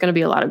I think there's going to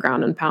be a lot of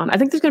ground and pound. I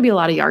think there's going to be a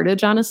lot of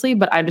yardage, honestly,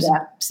 but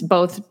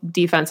both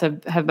defense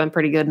have been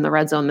pretty good in the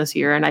red zone this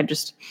year. And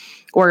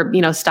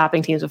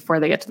stopping teams before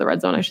they get to the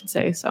red zone, I should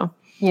say. So,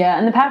 yeah.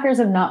 And the Packers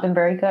have not been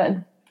very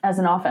good as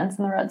an offense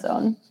in the red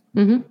zone.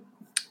 Mm-hmm.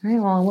 All right,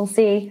 well, we'll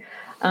see.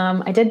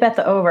 I did bet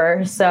the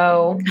over,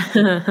 so.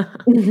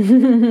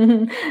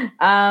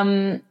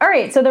 All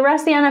right, so the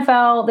rest of the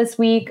NFL this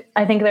week,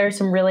 I think there are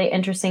some really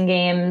interesting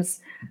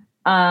games.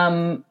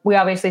 We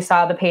obviously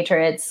saw the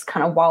Patriots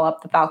kind of wall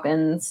up the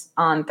Falcons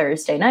on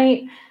Thursday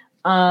night.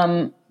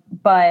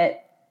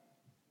 But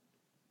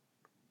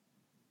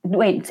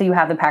wait, so you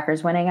have the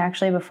Packers winning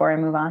actually before I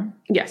move on?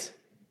 Yes.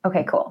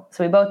 Okay, cool.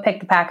 So we both picked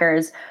the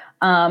Packers.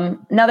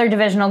 Another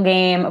divisional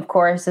game, of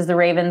course, is the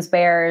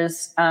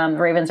Ravens-Bears. The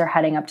Ravens are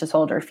heading up to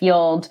Soldier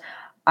Field.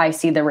 I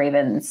see the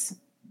Ravens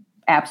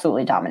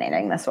absolutely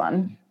dominating this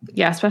one.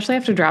 Yeah, especially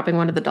after dropping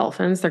one of the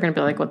Dolphins. They're going to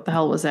be like, what the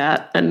hell was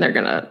that? And they're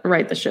going to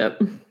right the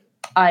ship.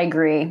 I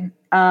agree.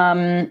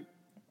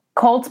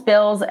 Colts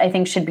Bills, I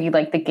think, should be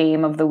like the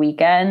game of the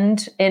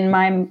weekend in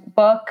my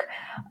book.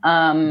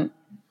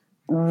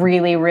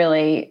 Really,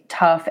 really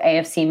tough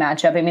AFC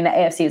matchup. I mean, the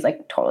AFC is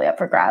like totally up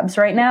for grabs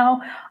right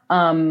now.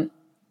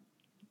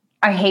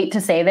 I hate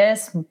to say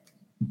this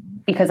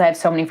because I have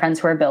so many friends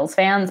who are Bills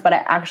fans, but I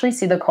actually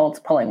see the Colts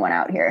pulling one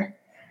out here.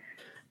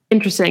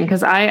 Interesting,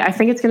 because I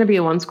think it's going to be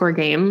a one-score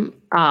game.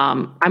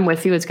 I'm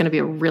with you. It's going to be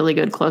a really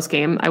good, close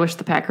game. I wish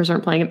the Packers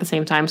weren't playing at the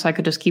same time so I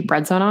could just keep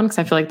Red Zone on, because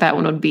I feel like that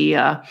one would be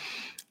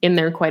in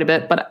there quite a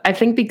bit. But I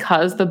think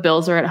because the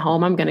Bills are at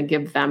home, I'm going to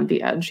give them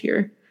the edge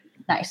here.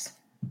 Nice.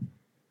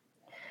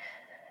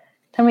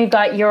 Then we've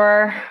got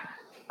your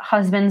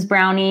husband's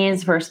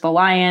Brownies versus the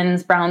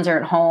Lions. Browns are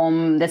at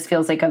home. This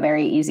feels like a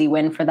very easy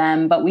win for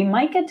them, but we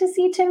might get to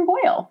see Tim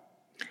Boyle.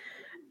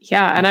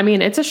 Yeah, and I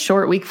mean, it's a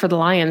short week for the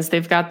Lions.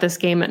 They've got this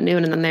game at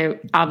noon, and then they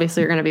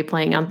obviously are going to be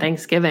playing on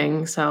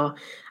Thanksgiving. So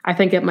I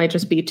think it might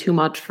just be too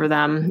much for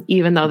them,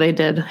 even though they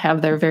did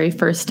have their very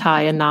first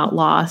tie and not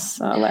loss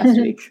last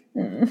week.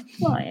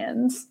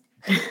 Lions.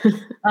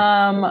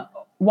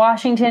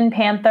 Washington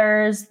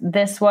Panthers.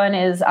 This one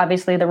is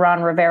obviously the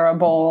Ron Rivera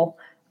Bowl.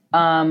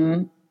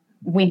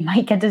 We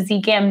might get to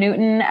see Cam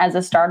Newton as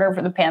a starter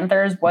for the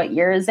Panthers. What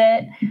year is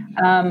it?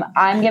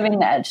 I'm giving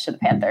the edge to the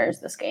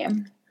Panthers this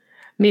game.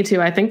 Me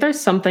too. I think there's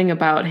something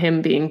about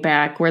him being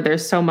back where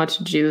there's so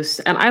much juice.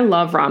 And I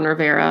love Ron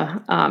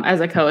Rivera as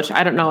a coach.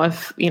 I don't know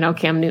if,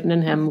 Cam Newton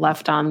and him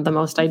left on the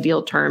most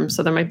ideal terms.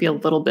 So there might be a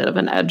little bit of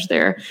an edge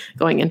there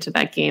going into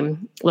that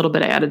game. A little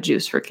bit of added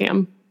juice for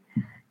Cam.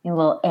 A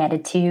little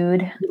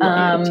attitude.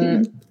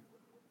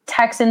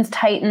 Texans,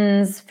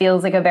 Titans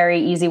feels like a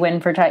very easy win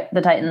for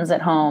the Titans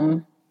at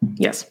home.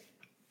 Yes.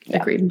 Yeah.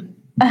 Agreed.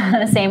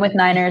 Same with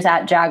Niners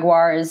at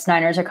Jaguars.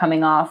 Niners are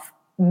coming off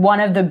one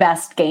of the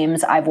best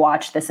games I've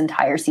watched this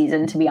entire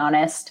season, to be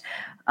honest.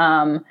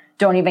 Don't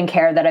even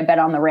care that I bet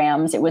on the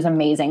Rams. It was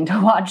amazing to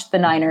watch the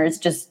Niners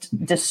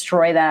just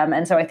destroy them.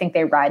 And so I think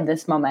they ride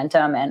this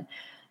momentum and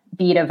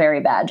beat a very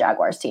bad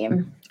Jaguars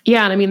team.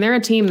 Yeah, and I mean, they're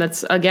a team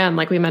that's, again,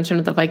 like we mentioned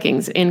with the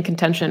Vikings, in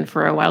contention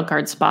for a wild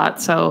card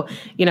spot. So,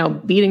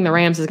 beating the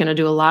Rams is going to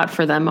do a lot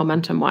for them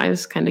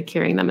momentum-wise, kind of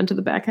carrying them into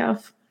the back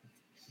half.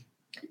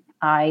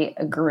 I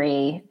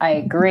agree.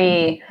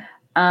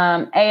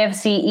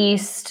 AFC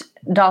East,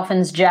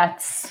 Dolphins,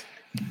 Jets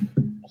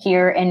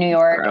here in New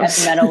York at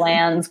the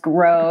Meadowlands.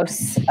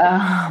 Gross.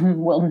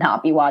 Will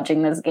not be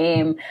watching this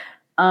game.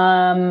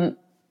 I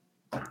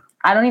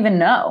don't even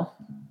know.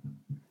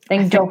 I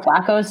think Joe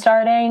Flacco's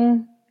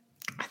starting.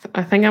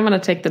 I think I'm going to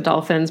take the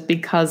Dolphins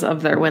because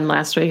of their win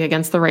last week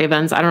against the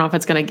Ravens. I don't know if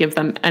it's going to give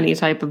them any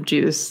type of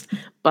juice,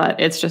 but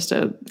it's just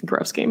a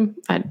gross game.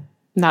 I'm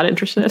not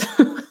interested.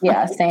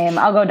 Yeah, same.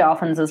 I'll go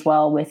Dolphins as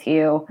well with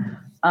you.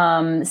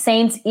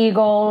 Saints,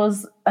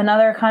 Eagles,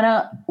 another kind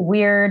of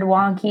weird,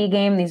 wonky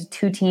game. These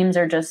two teams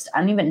are just, I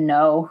don't even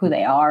know who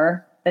they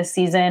are this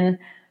season.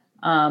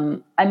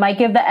 I might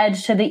give the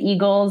edge to the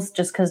Eagles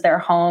just because they're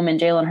home and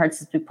Jalen Hurts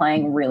has been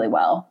playing really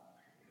well.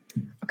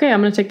 Okay,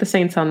 I'm going to take the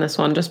Saints on this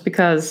one just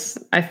because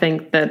I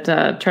think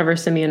that Trevor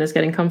Siemian is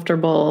getting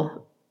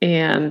comfortable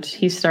and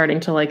he's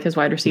starting to like his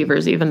wide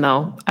receivers, even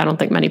though I don't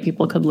think many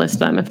people could list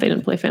them if they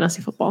didn't play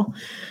fantasy football.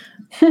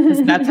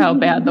 That's how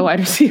bad the wide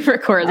receiver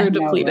cores are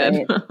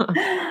depleted.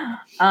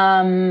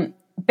 Right?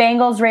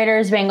 Bengals,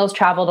 Raiders. Bengals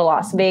travel to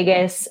Las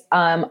Vegas.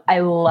 I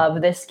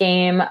love this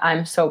game.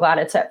 I'm so glad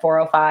it's at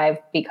 4:05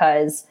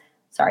 because,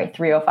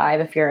 3:05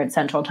 if you're at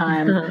Central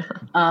Time.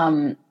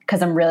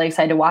 Because I'm really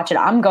excited to watch it.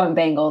 I'm going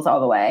Bengals all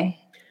the way.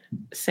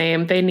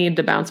 Same. They need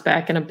to bounce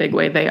back in a big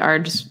way. They are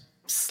just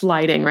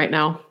sliding right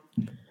now.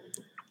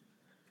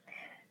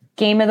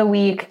 Game of the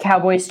week,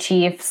 Cowboys,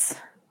 Chiefs.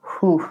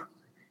 Whew.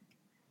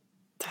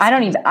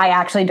 I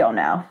actually don't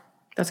know.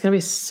 That's going to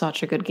be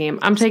such a good game.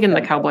 I'm taking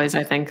the Cowboys,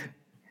 I think.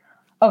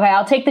 Okay,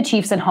 I'll take the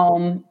Chiefs at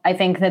home. I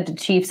think that the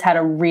Chiefs had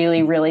a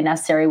really, really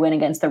necessary win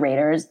against the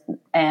Raiders,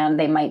 and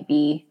they might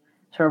be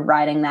sort of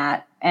riding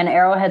that. And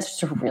Arrowhead's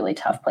just a really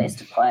tough place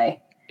to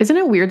play. Isn't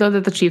it weird, though,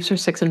 that the Chiefs are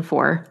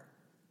 6-4?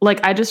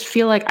 Like, I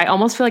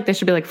almost feel like they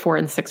should be like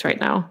 4-6 right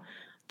now.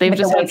 They've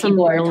just had some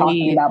really,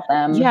 talking about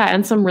them. Yeah,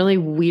 and some really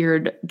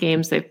weird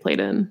games they've played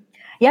in.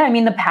 Yeah, I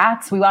mean, the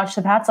Pats, we watched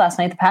the Pats last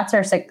night. The Pats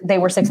they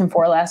were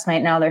 6-4 last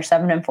night. Now they're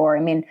 7-4.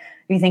 I mean,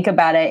 if you think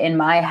about it in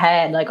my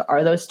head, like,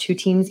 are those two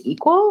teams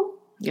equal?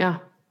 Yeah.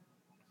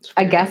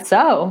 I guess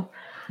so.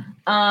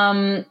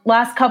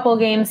 Last couple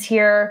games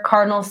here,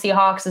 Cardinals,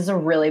 Seahawks is a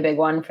really big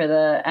one for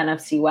the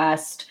NFC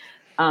West.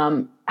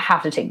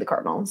 Have to take the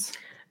Cardinals.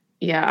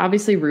 Yeah,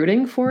 obviously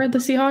rooting for the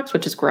Seahawks,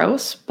 which is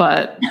gross,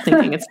 but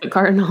thinking it's the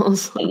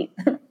Cardinals.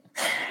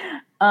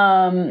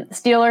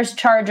 Steelers,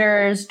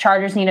 Chargers.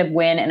 Chargers need to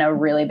win in a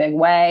really big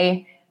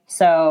way.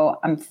 So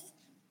I'm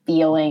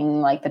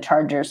feeling like the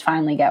Chargers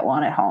finally get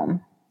one at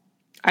home.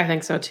 I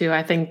think so too.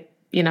 I think,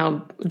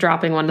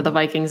 dropping one to the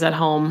Vikings at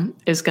home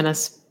is going to,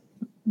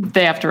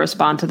 they have to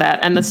respond to that.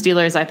 And the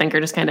Steelers, I think,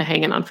 are just kind of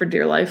hanging on for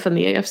dear life in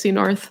the AFC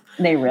North.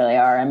 They really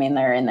are. I mean,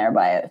 they're in there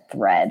by a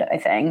thread, I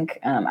think.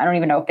 I don't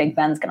even know if Big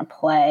Ben's going to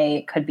play.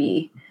 It could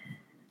be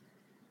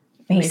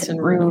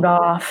Mason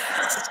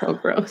Rudolph. So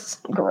gross.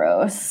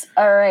 Gross.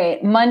 All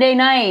right. Monday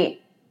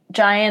night,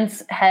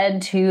 Giants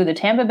head to the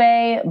Tampa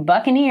Bay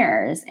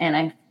Buccaneers.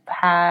 And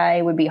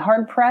I would be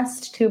hard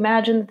pressed to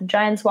imagine that the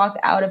Giants walk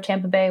out of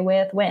Tampa Bay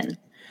with win.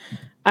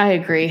 I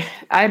agree.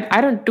 I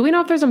don't. Do we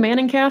know if there's a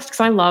Manning cast? Because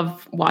I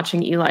love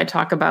watching Eli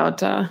talk about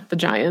the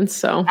Giants.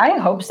 So I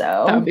hope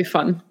so. That would be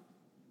fun.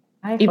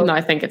 Even though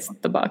I think it's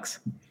the Bucs.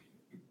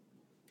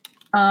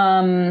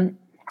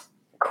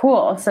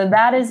 Cool. So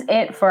that is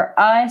it for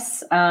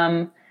us.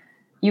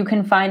 You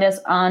can find us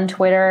on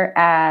Twitter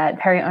at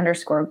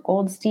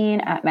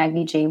Perry_Goldstein, at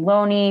Maggie J.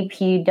 Loney,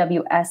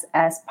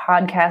 PWSS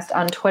Podcast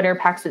on Twitter,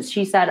 Pax What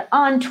She Said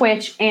on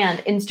Twitch and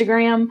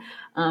Instagram.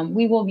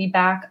 We will be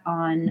back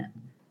on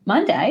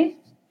Monday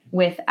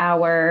with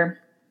our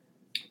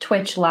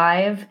Twitch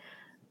live.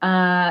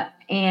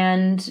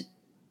 And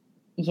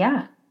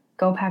yeah,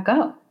 go Pack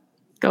Go.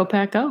 Go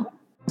Pack Go.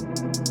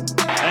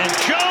 And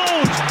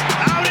Jones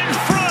out in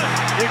front.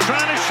 They're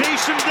trying to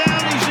chase him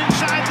down. He's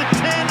inside the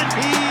 10, and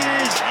he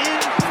is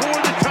in for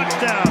the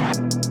touchdown.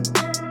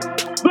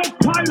 The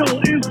title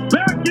is